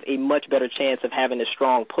have a much better chance of having a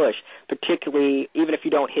strong push, particularly even if you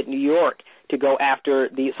don't hit New York, to go after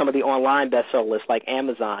some of the online bestseller lists like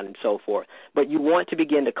Amazon and so forth. But you want to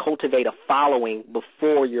begin to cultivate a following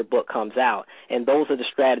before your book comes out, and those are the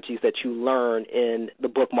strategies that you learn in the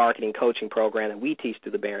book marketing coaching program that we teach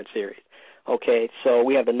through the Barron series. Okay, so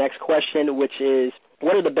we have the next question, which is,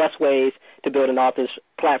 what are the best ways to build an author's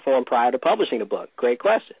platform prior to publishing a book? Great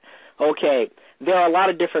question. Okay, there are a lot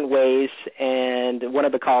of different ways, and one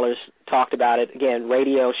of the callers talked about it. Again,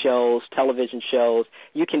 radio shows, television shows.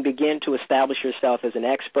 You can begin to establish yourself as an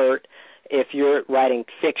expert. If you're writing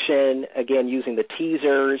fiction, again, using the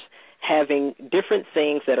teasers, having different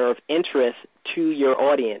things that are of interest to your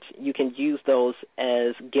audience, you can use those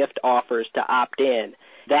as gift offers to opt in.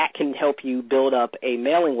 That can help you build up a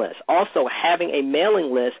mailing list. Also, having a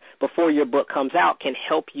mailing list before your book comes out can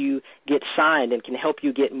help you get signed and can help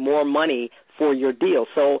you get more money for your deal.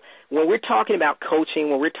 So when we're talking about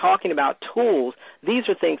coaching, when we're talking about tools, these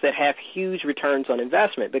are things that have huge returns on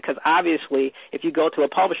investment, because obviously if you go to a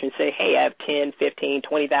publisher and say, hey, I have 10, 15,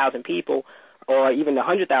 20,000 people or even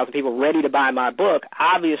 100,000 people ready to buy my book,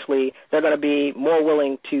 obviously they're going to be more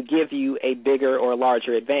willing to give you a bigger or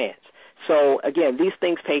larger advance. So, again, these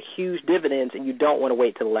things pay huge dividends, and you don't want to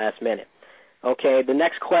wait till the last minute. Okay, the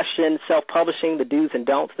next question, self-publishing, the do's and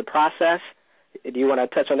don'ts, the process. Do you want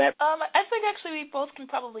to touch on that? I think actually we both can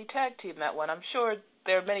probably tag team that one. I'm sure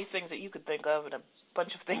there are many things that you could think of and a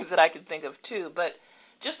bunch of things that I could think of too. But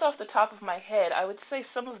just off the top of my head, I would say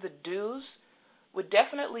some of the do's would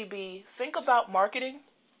definitely be think about marketing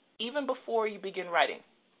even before you begin writing.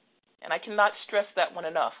 And I cannot stress that one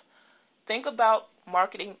enough. Think about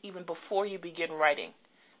marketing even before you begin writing,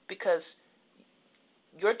 because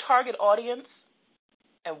your target audience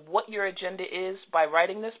and what your agenda is by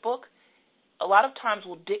writing this book a lot of times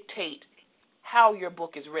will dictate how your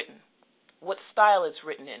book is written, what style it's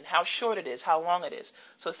written in, how short it is, how long it is.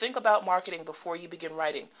 So think about marketing before you begin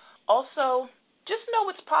writing. Also, just know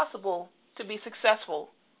it's possible to be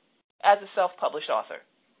successful as a self-published author.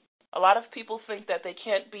 A lot of people think that they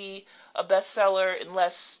can't be a bestseller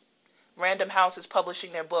unless Random House is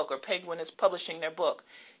publishing their book or Penguin is publishing their book.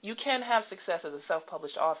 You can have success as a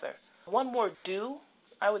self-published author. One more do,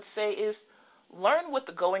 I would say, is learn what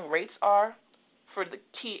the going rates are for the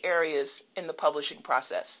key areas in the publishing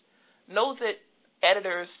process. Know that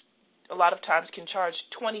editors a lot of times can charge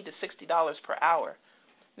 $20 to $60 per hour.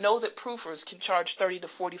 Know that proofers can charge $30 to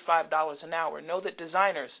 $45 an hour. Know that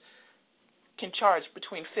designers can charge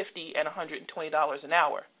between $50 and $120 an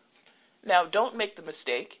hour. Now, don't make the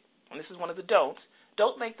mistake, and this is one of the don'ts,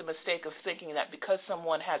 don't make the mistake of thinking that because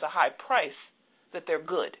someone has a high price that they're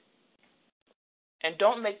good. And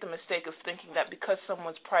don't make the mistake of thinking that because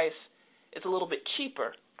someone's price is a little bit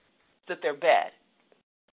cheaper that they're bad.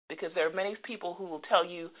 Because there are many people who will tell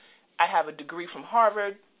you, I have a degree from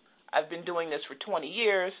Harvard, I've been doing this for 20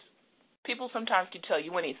 years. People sometimes can tell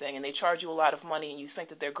you anything, and they charge you a lot of money, and you think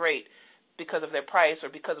that they're great because of their price or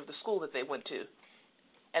because of the school that they went to,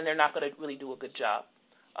 and they're not going to really do a good job.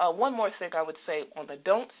 One more thing I would say on the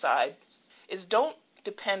don't side is don't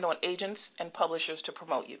depend on agents and publishers to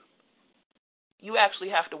promote you. You actually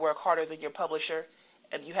have to work harder than your publisher,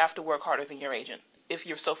 and you have to work harder than your agent if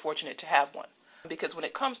you're so fortunate to have one. Because when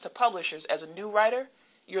it comes to publishers, as a new writer,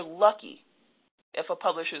 you're lucky if a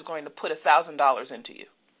publisher is going to put $1,000 into you.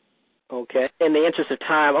 Okay. In the interest of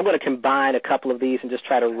time, I'm going to combine a couple of these and just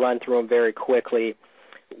try to run through them very quickly.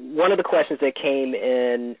 One of the questions that came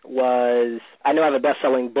in was, I know I have a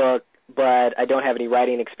best-selling book, but I don't have any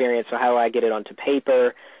writing experience, so how do I get it onto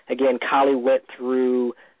paper? Again, Kali went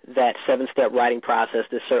through that 7-step writing process.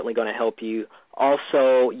 That's certainly going to help you.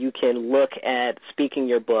 Also, you can look at speaking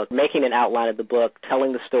your book, making an outline of the book,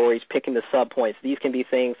 telling the stories, picking the subpoints. These can be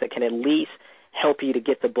things that can at least help you to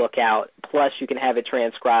get the book out. Plus, you can have it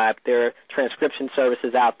transcribed. There are transcription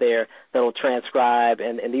services out there that will transcribe,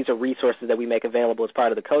 and these are resources that we make available as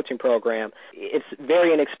part of the coaching program. It's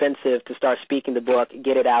very inexpensive to start speaking the book,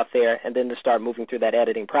 get it out there, and then to start moving through that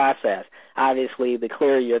editing process. Obviously, the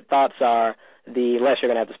clearer your thoughts are, the less you're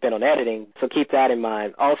going to have to spend on editing, so keep that in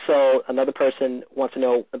mind. Also, another person wants to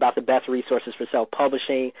know about the best resources for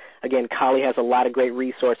self-publishing. Again, Kali has a lot of great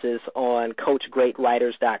resources on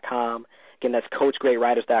CoachGreatWriters.com. Again, that's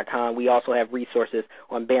CoachGreatWriters.com. We also have resources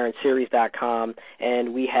on BaronSeries.com,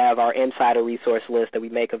 and we have our insider resource list that we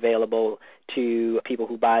make available to people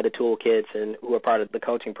who buy the toolkits and who are part of the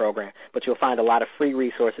coaching program. But you'll find a lot of free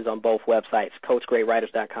resources on both websites,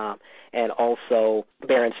 CoachGreatWriters.com and also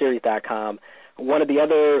BaronSeries.com. One of the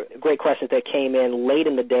other great questions that came in late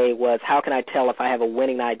in the day was, how can I tell if I have a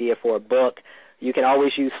winning idea for a book? You can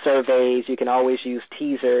always use surveys. You can always use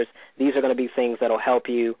teasers. These are going to be things that will help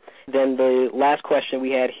you. Then the last question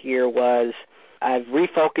we had here was, I've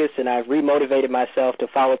refocused and I've remotivated myself to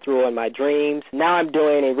follow through on my dreams. Now I'm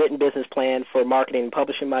doing a written business plan for marketing and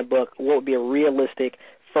publishing my book. What would be a realistic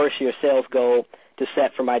first-year sales goal to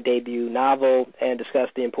set for my debut novel, and discuss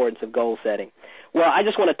the importance of goal setting? Well, I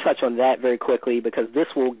just want to touch on that very quickly because this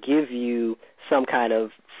will give you some kind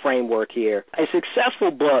of framework here. A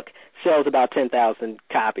successful book sells about 10,000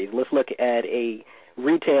 copies. Let's look at a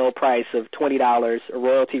retail price of $20, a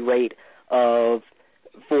royalty rate of,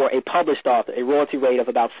 for a published author, a royalty rate of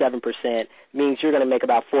about 7% means you're going to make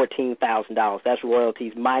about $14,000. That's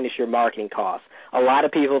royalties minus your marketing costs. A lot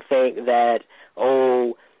of people think that,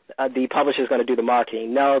 the publisher is going to do the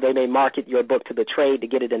marketing. No, they may market your book to the trade to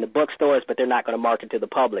get it in the bookstores, but they're not going to market to the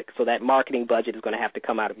public. So that marketing budget is going to have to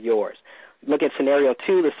come out of yours. Look at scenario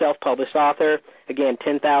 2, the self-published author. Again,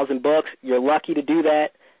 10,000 books. You're lucky to do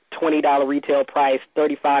that. $20 retail price,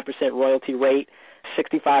 35% royalty rate.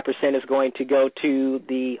 65% is going to go to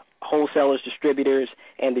the wholesalers, distributors,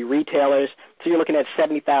 and the retailers. So you're looking at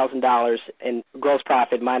 $70,000 in gross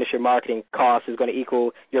profit minus your marketing costs is going to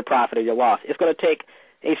equal your profit or your loss. It's going to take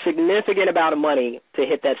a significant amount of money to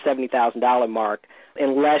hit that $70,000 mark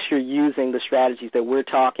unless you're using the strategies that we're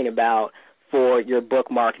talking about for your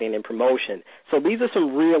book marketing and promotion. So these are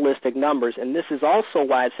some realistic numbers, and this is also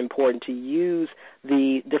why it's important to use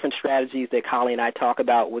the different strategies that Kali and I talk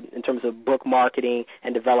about in terms of book marketing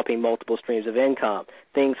and developing multiple streams of income.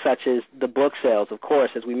 Things such as the book sales. Of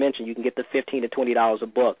course, as we mentioned, you can get the $15 to $20 a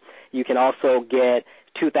book. You can also get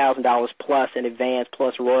 $2,000 plus in advance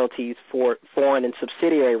plus royalties for foreign and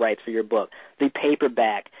subsidiary rights for your book. The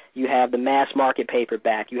paperback, you have the mass market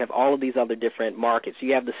paperback, you have all of these other different markets.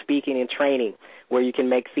 You have the speaking and training where you can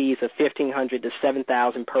make fees of $1,500 to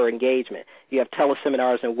 $7,000 per engagement. You have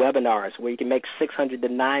teleseminars and webinars where you can make $600 to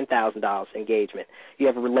 $9,000 engagement. You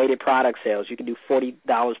have related product sales. You can do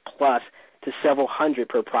 $40 plus to several hundred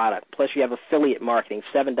per product. Plus you have affiliate marketing,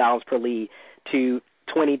 $7 per lead to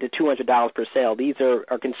 $20 to $200 per sale. These are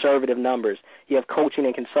conservative numbers. You have coaching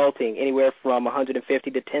and consulting, anywhere from $150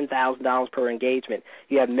 to $10,000 per engagement.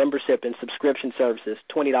 You have membership and subscription services,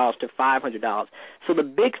 $20 to $500. So the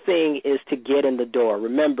big thing is to get in the door.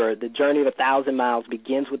 Remember, the journey of 1,000 miles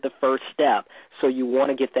begins with the first step, so you want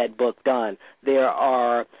to get that book done. There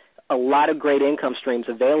are a lot of great income streams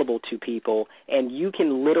available to people, and you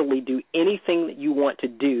can literally do anything that you want to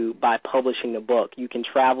do by publishing a book. You can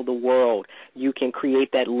travel the world. You can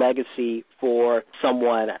create that legacy for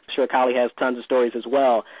someone. I'm sure Kali has tons of stories as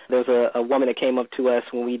well. There's a woman that came up to us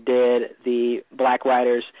when we did the Black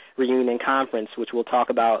Writers Reunion Conference, which we'll talk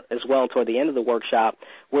about as well toward the end of the workshop,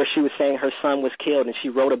 where she was saying her son was killed, and she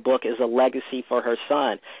wrote a book as a legacy for her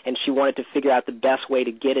son, and she wanted to figure out the best way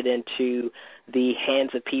to get it into the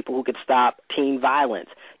hands of people who could stop teen violence.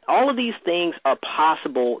 All of these things are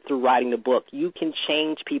possible through writing the book. You can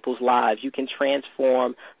change people's lives. You can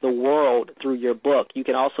transform the world through your book. You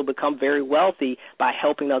can also become very wealthy by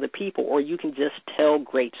helping other people, or you can just tell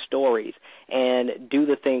great stories and do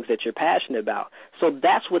the things that you're passionate about. So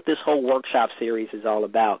that's what this whole workshop series is all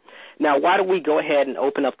about. Now, why don't we go ahead and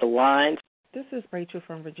open up the lines? This is Rachel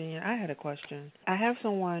from Virginia. I had a question. I have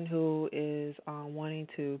someone who is wanting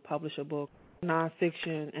to publish a book,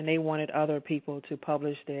 nonfiction, and they wanted other people to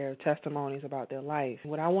publish their testimonies about their life.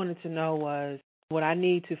 What I wanted to know was, would I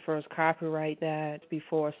need to first copyright that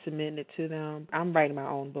before submitting it to them? I'm writing my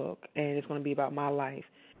own book, and it's going to be about my life.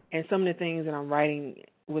 And some of the things that I'm writing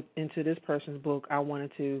into this person's book, I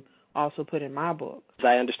wanted to also put in my book? As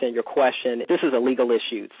I understand your question, this is a legal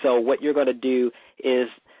issue. So what you're going to do is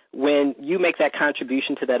when you make that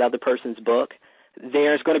contribution to that other person's book,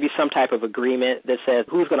 there's going to be some type of agreement that says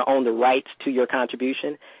who's going to own the rights to your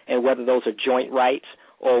contribution and whether those are joint rights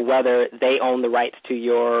or whether they own the rights to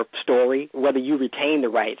your story, whether you retain the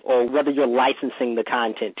rights, or whether you're licensing the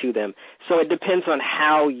content to them. So it depends on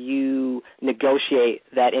how you negotiate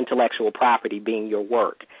that intellectual property being your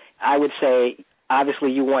work. I would say,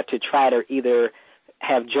 obviously, you want to try to either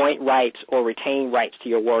have joint rights or retain rights to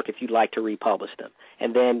your work if you'd like to republish them.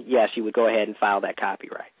 And then, yes, you would go ahead and file that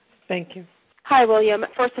copyright. Thank you. Hi, William.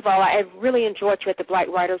 First of all, I really enjoyed you at the Black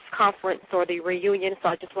Writers Conference or the reunion, so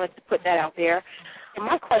I just wanted to put that out there.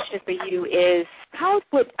 My question for you is, how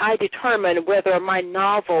would I determine whether my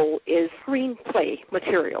novel is screenplay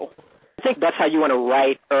material? I think that's how you want to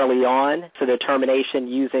write early on, so the determination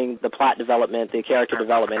using the plot development, the character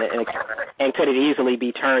development, and could it easily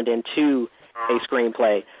be turned into a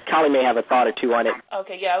screenplay? Collie may have a thought or two on it.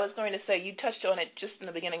 Okay, yeah, I was going to say, you touched on it just in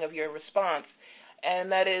the beginning of your response, and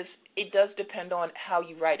that is, it does depend on how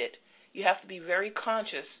you write it. You have to be very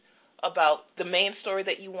conscious about the main story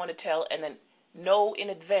that you want to tell and then know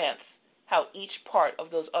in advance how each part of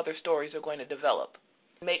those other stories are going to develop.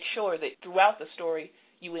 Make sure that throughout the story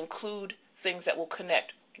you include things that will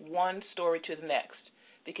connect one story to the next,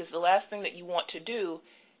 because the last thing that you want to do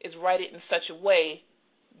is write it in such a way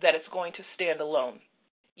that it's going to stand alone.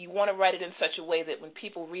 You want to write it in such a way that when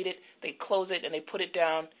people read it, they close it and they put it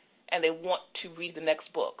down and they want to read the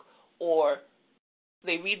next book, or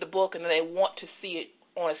they read the book and then they want to see it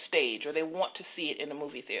on a stage, or they want to see it in a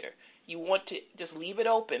movie theater. You want to just leave it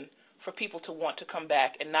open for people to want to come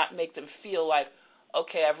back and not make them feel like,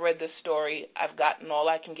 okay, I've read this story, I've gotten all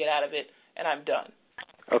I can get out of it, and I'm done.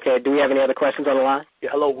 Okay, do we have any other questions on the line? Yeah,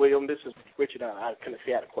 hello, William. This is Richard. I kind of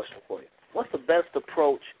had a question for you. What's the best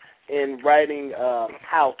approach in writing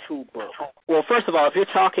how-to books? Well, first of all, if you're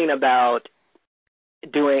talking about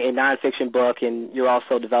doing a nonfiction book and you're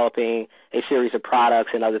also developing a series of products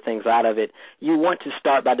and other things out of it, you want to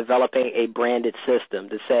start by developing a branded system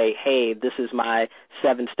to say, hey, this is my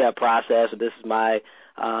 7-step process, or this is my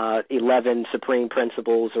 11 supreme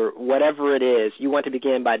principles, or whatever it is. You want to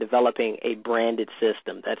begin by developing a branded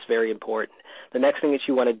system. That's very important. The next thing that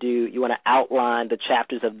you want to do, you want to outline the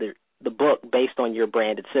chapters of the book based on your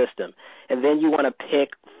branded system. And then you want to pick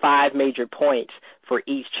 5 major points for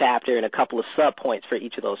each chapter and a couple of sub-points for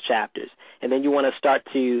each of those chapters. And then you want to start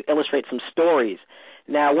to illustrate some stories.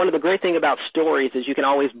 Now, one of the great things about stories is you can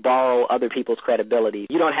always borrow other people's credibility.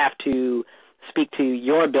 You don't have to speak to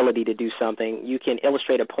your ability to do something. You can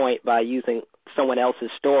illustrate a point by using someone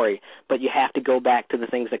else's story, but you have to go back to the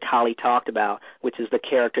things that Collie talked about, which is the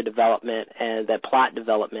character development and that plot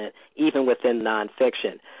development, even within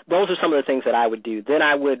nonfiction. Those are some of the things that I would do. Then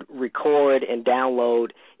I would record and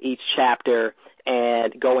download each chapter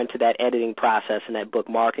and go into that editing process and that book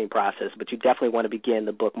marketing process, but you definitely want to begin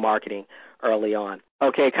the book marketing early on.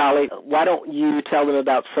 Okay, Collie, why don't you tell them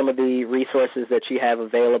about some of the resources that you have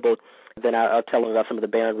available? Then I'll tell them about some of the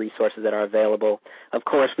Barron resources that are available. Of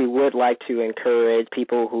course, we would like to encourage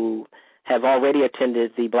people who have already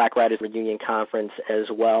attended the Black Writers Reunion Conference, as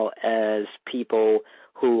well as people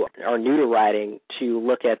who are new to writing, to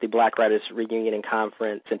look at the Black Writers Reunion and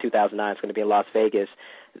Conference in 2009. It's going to be in Las Vegas.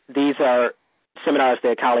 These are seminars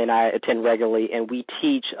that Collie and I attend regularly, and we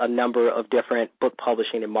teach a number of different book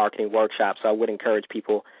publishing and marketing workshops. So I would encourage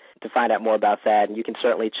people to find out more about that. And you can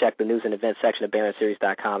certainly check the news and events section of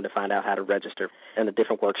BarronSeries.com to find out how to register in the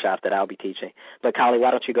different workshops that I'll be teaching. But Collie,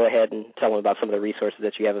 why don't you go ahead and tell them about some of the resources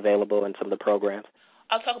that you have available and some of the programs?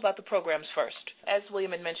 I'll talk about the programs first. As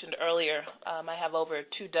William had mentioned earlier, I have over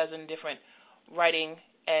 24 different writing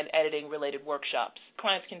and editing related workshops.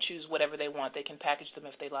 Clients can choose whatever they want. They can package them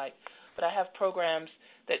if they like. But I have programs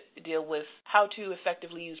that deal with how to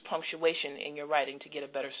effectively use punctuation in your writing to get a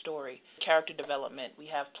better story, character development, we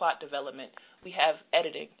have plot development, we have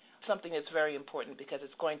editing, something that's very important because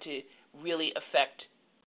it's going to really affect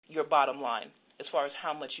your bottom line as far as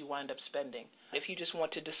how much you wind up spending. If you just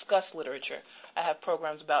want to discuss literature, I have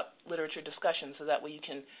programs about literature discussion, so that way you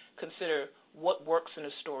can consider what works in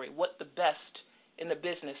a story, what the best in the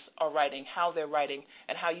business are writing, how they're writing,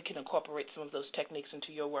 and how you can incorporate some of those techniques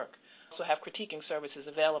into your work. Also have critiquing services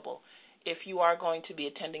available. If you are going to be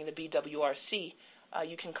attending the BWRC,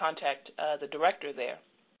 you can contact the director there,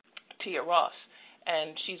 Tia Ross,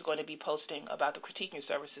 and she's going to be posting about the critiquing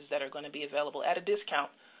services that are going to be available at a discount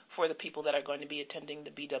for the people that are going to be attending the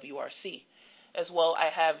BWRC. As well, I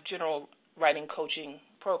have general writing coaching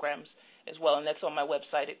programs as well, and that's on my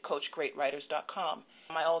website at CoachGreatWriters.com.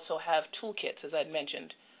 I also have toolkits, as I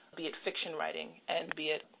mentioned, be it fiction writing and be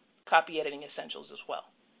it copy editing essentials as well.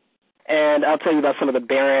 And I'll tell you about some of the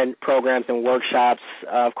Barron programs and workshops.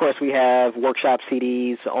 Of course, we have workshop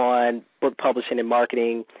CDs on book publishing and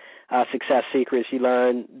marketing, Success Secrets. You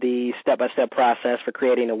learn the step-by-step process for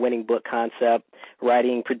creating a winning book concept,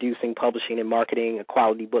 writing, producing, publishing, and marketing a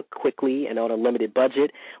quality book quickly and on a limited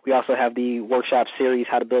budget. We also have the workshop series,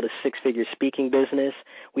 How to Build a Six-Figure Speaking Business.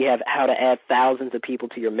 We have How to Add Thousands of People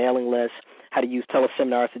to Your Mailing List, How to Use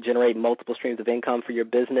Teleseminars to Generate Multiple Streams of Income for Your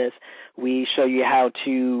Business. We show you how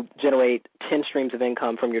to generate 10 streams of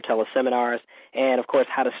income from your teleseminars, and, of course,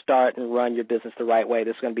 how to start and run your business the right way.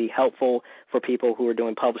 This is going to be helpful for people who are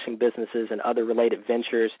doing publishing businesses and other related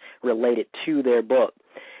ventures related to their book.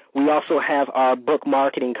 We also have our book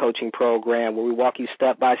marketing coaching program where we walk you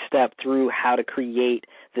step by step through how to create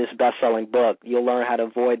this best-selling book. You'll learn how to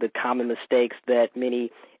avoid the common mistakes that many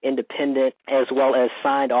independent as well as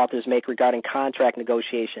signed authors make regarding contract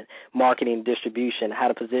negotiation, marketing, distribution, how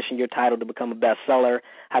to position your title to become a bestseller,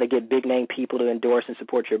 how to get big-name people to endorse and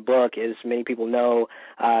support your book. As many people know,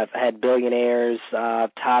 I've had billionaires,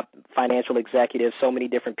 top financial executives, so many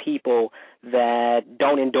different people that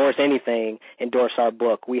don't endorse anything endorse our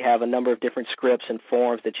book. We have a number of different scripts and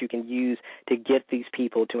forms that you can use to get these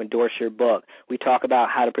people to endorse your book. We talk about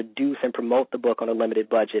how to produce and promote the book on a limited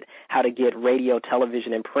budget, how to get radio,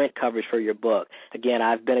 television, and print coverage for your book. Again,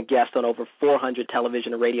 I've been a guest on over 400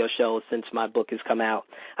 television and radio shows since my book has come out.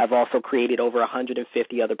 I've also created over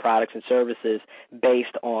 150 other products and services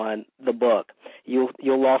based on the book.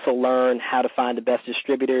 You'll also learn how to find the best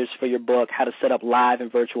distributors for your book, how to set up live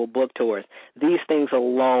and virtual book tours. These things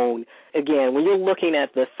alone, again, when you're looking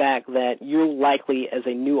at the fact that you'll likely, as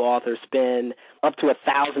a new author, spend up to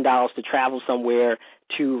 $1,000 to travel somewhere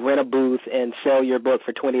to rent a booth and sell your book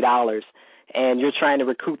for $20, and you're trying to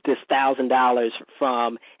recoup this $1,000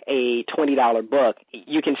 from a $20 book,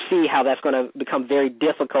 you can see how that's going to become very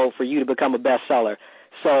difficult for you to become a bestseller.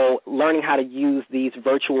 So learning how to use these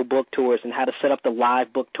virtual book tours and how to set up the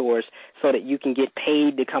live book tours so that you can get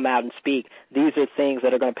paid to come out and speak, these are things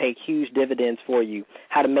that are going to pay huge dividends for you.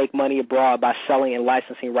 How to make money abroad by selling and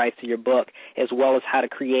licensing rights to your book, as well as how to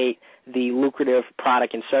create the lucrative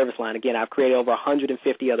product and service line. Again, I've created over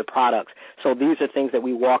 150 other products. So these are things that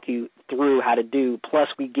we walk you through how to do. Plus,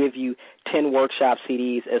 we give you 10 workshop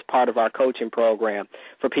CDs as part of our coaching program.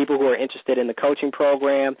 For people who are interested in the coaching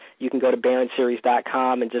program, you can go to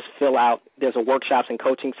BarronSeries.com and just fill out, there's a workshops and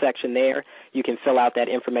coaching section there. You can fill out that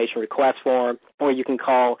information request form, or you can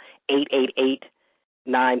call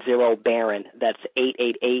 888-90-BARRON. That's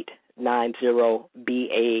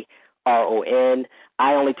 888-90-BARRON.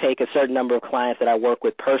 I only take a certain number of clients that I work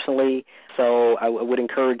with personally, so I would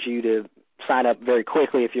encourage you to sign up very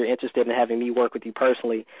quickly if you're interested in having me work with you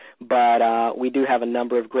personally. But we do have a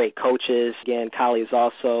number of great coaches. Again, Kali is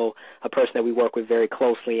also a person that we work with very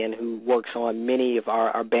closely and who works on many of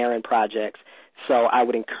our Barron projects. So I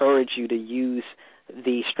would encourage you to use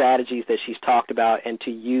the strategies that she's talked about and to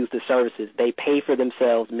use the services. They pay for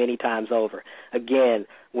themselves many times over. Again,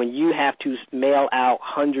 when you have to mail out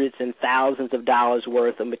hundreds and thousands of dollars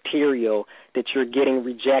worth of material that you're getting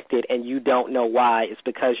rejected and you don't know why, it's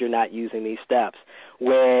because you're not using these steps.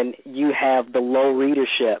 When you have the low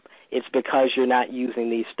readership, it's because you're not using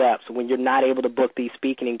these steps. When you're not able to book these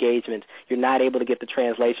speaking engagements, you're not able to get the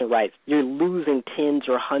translation rights. You're losing tens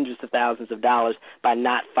or hundreds of thousands of dollars by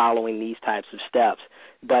not following these types of steps.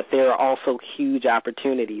 But there are also huge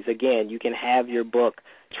opportunities. Again, you can have your book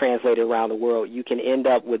translated around the world. You can end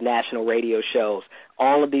up with national radio shows.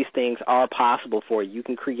 All of these things are possible for you. You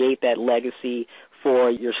can create that legacy for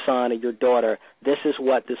your son or your daughter. This is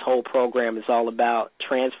what this whole program is all about,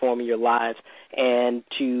 transforming your lives and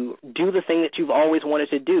to do the thing that you've always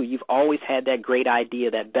wanted to do. You've always had that great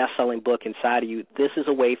idea, that best-selling book inside of you. This is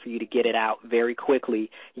a way for you to get it out very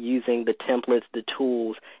quickly using the templates, the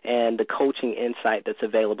tools, and the coaching insight that's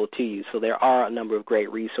available to you. So there are a number of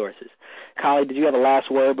great resources. Kali, did you have a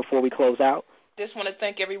last word before we close out? Just want to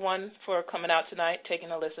thank everyone for coming out tonight,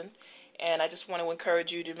 taking a listen. And I just want to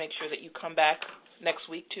encourage you to make sure that you come back next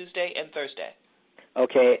week, Tuesday and Thursday.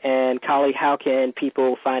 Okay, and Kali, how can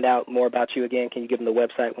people find out more about you again? Can you give them the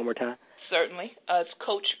website one more time? Certainly. It's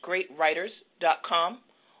CoachGreatWriters.com,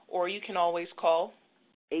 or you can always call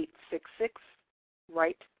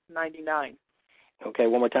 866-WRITE-99. Okay,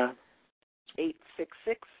 one more time.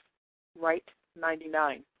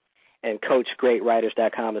 866-WRITE-99. And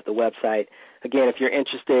CoachGreatWriters.com is the website. Again, if you're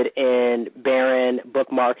interested in Barron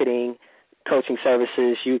book marketing coaching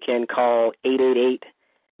services, you can call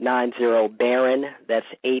 888-90-BARRON. That's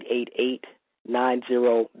BARON,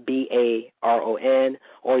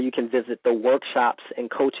 or you can visit the workshops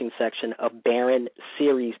and coaching section of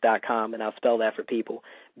BaronSeries.com, and I'll spell that for people,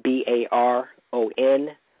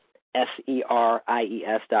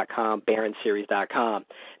 BaronSeries.com, BaronSeries.com.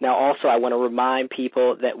 Now, also, I want to remind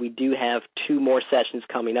people that we do have 2 more sessions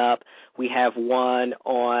coming up. We have one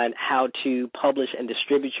on how to publish and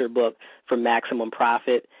distribute your book for maximum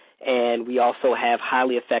profit, and we also have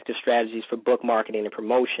highly effective strategies for book marketing and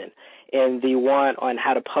promotion. In the one on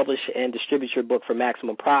how to publish and distribute your book for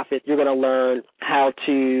maximum profit, you're going to learn how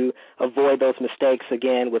to avoid those mistakes,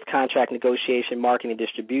 again, with contract negotiation, marketing, and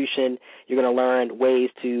distribution. You're going to learn ways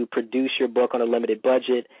to produce your book on a limited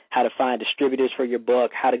budget, how to find distributors for your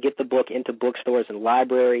book, how to get the book into bookstores and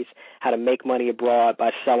libraries, how to make money abroad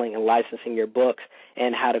by selling and licensing your books,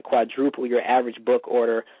 and how to quadruple your average book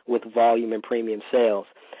order with volume and premium sales.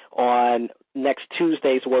 On next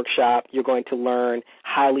Tuesday's workshop, you're going to learn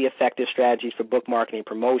highly effective strategies for book marketing and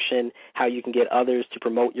promotion, how you can get others to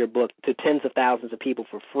promote your book to tens of thousands of people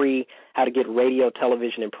for free, how to get radio,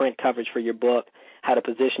 television, and print coverage for your book, how to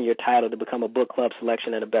position your title to become a book club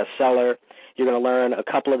selection and a bestseller. You're going to learn a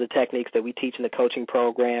couple of the techniques that we teach in the coaching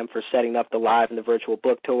program for setting up the live and the virtual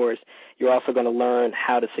book tours. You're also going to learn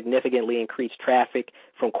how to significantly increase traffic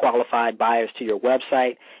from qualified buyers to your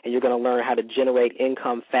website, and you're going to learn how to generate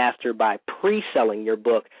income faster by pre-selling your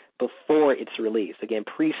book before it's released. Again,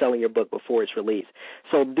 pre-selling your book before it's released.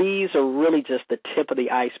 So these are really just the tip of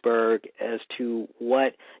the iceberg as to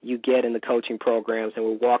what you get in the coaching programs, and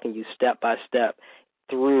we're walking you step by step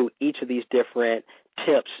through each of these different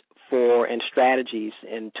tips for and strategies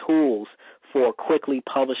and tools for quickly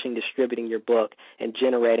publishing, distributing your book, and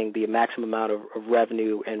generating the maximum amount of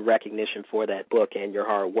revenue and recognition for that book and your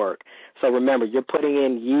hard work. So remember, you're putting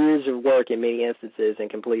in years of work in many instances in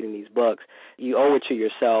completing these books. You owe it to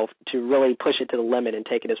yourself to really push it to the limit and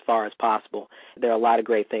take it as far as possible. There are a lot of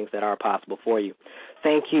great things that are possible for you.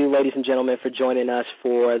 Thank you, ladies and gentlemen, for joining us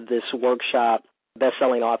for this workshop,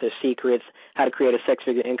 Best-Selling Author Secrets, How to Create a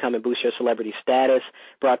Six-Figure Income and Boost Your Celebrity Status,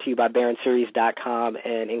 brought to you by BaronSeries.com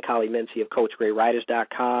and Nkali Mincy of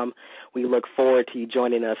CoachGreatWriters.com. We look forward to you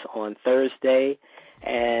joining us on Thursday,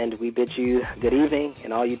 and we bid you good evening,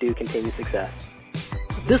 and all you do, continue success.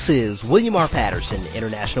 This is William R. Patterson,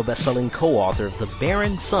 international best-selling co-author of The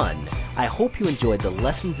Baron Son. I hope you enjoyed the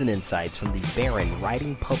lessons and insights from the Baron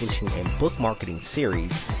Writing, Publishing, and Book Marketing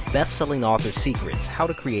series, Best-Selling Author Secrets, How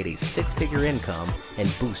to Create a Six-Figure Income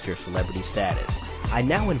and Boost Your Celebrity Status. I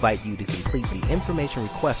now invite you to complete the information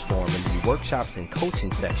request form in the workshops and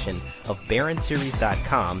coaching section of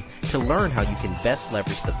BaronSeries.com to learn how you can best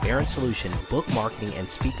leverage the Baron Solution book marketing and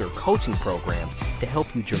speaker coaching programs to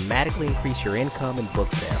help you dramatically increase your income and book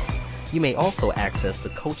sales. You may also access the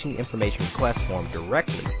coaching information request form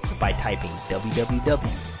directly by typing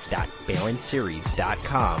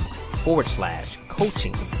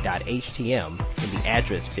www.baronseries.com/coaching.htm in the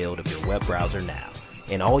address field of your web browser now.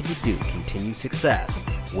 In all you do, continue success.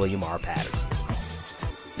 William R. Patterson.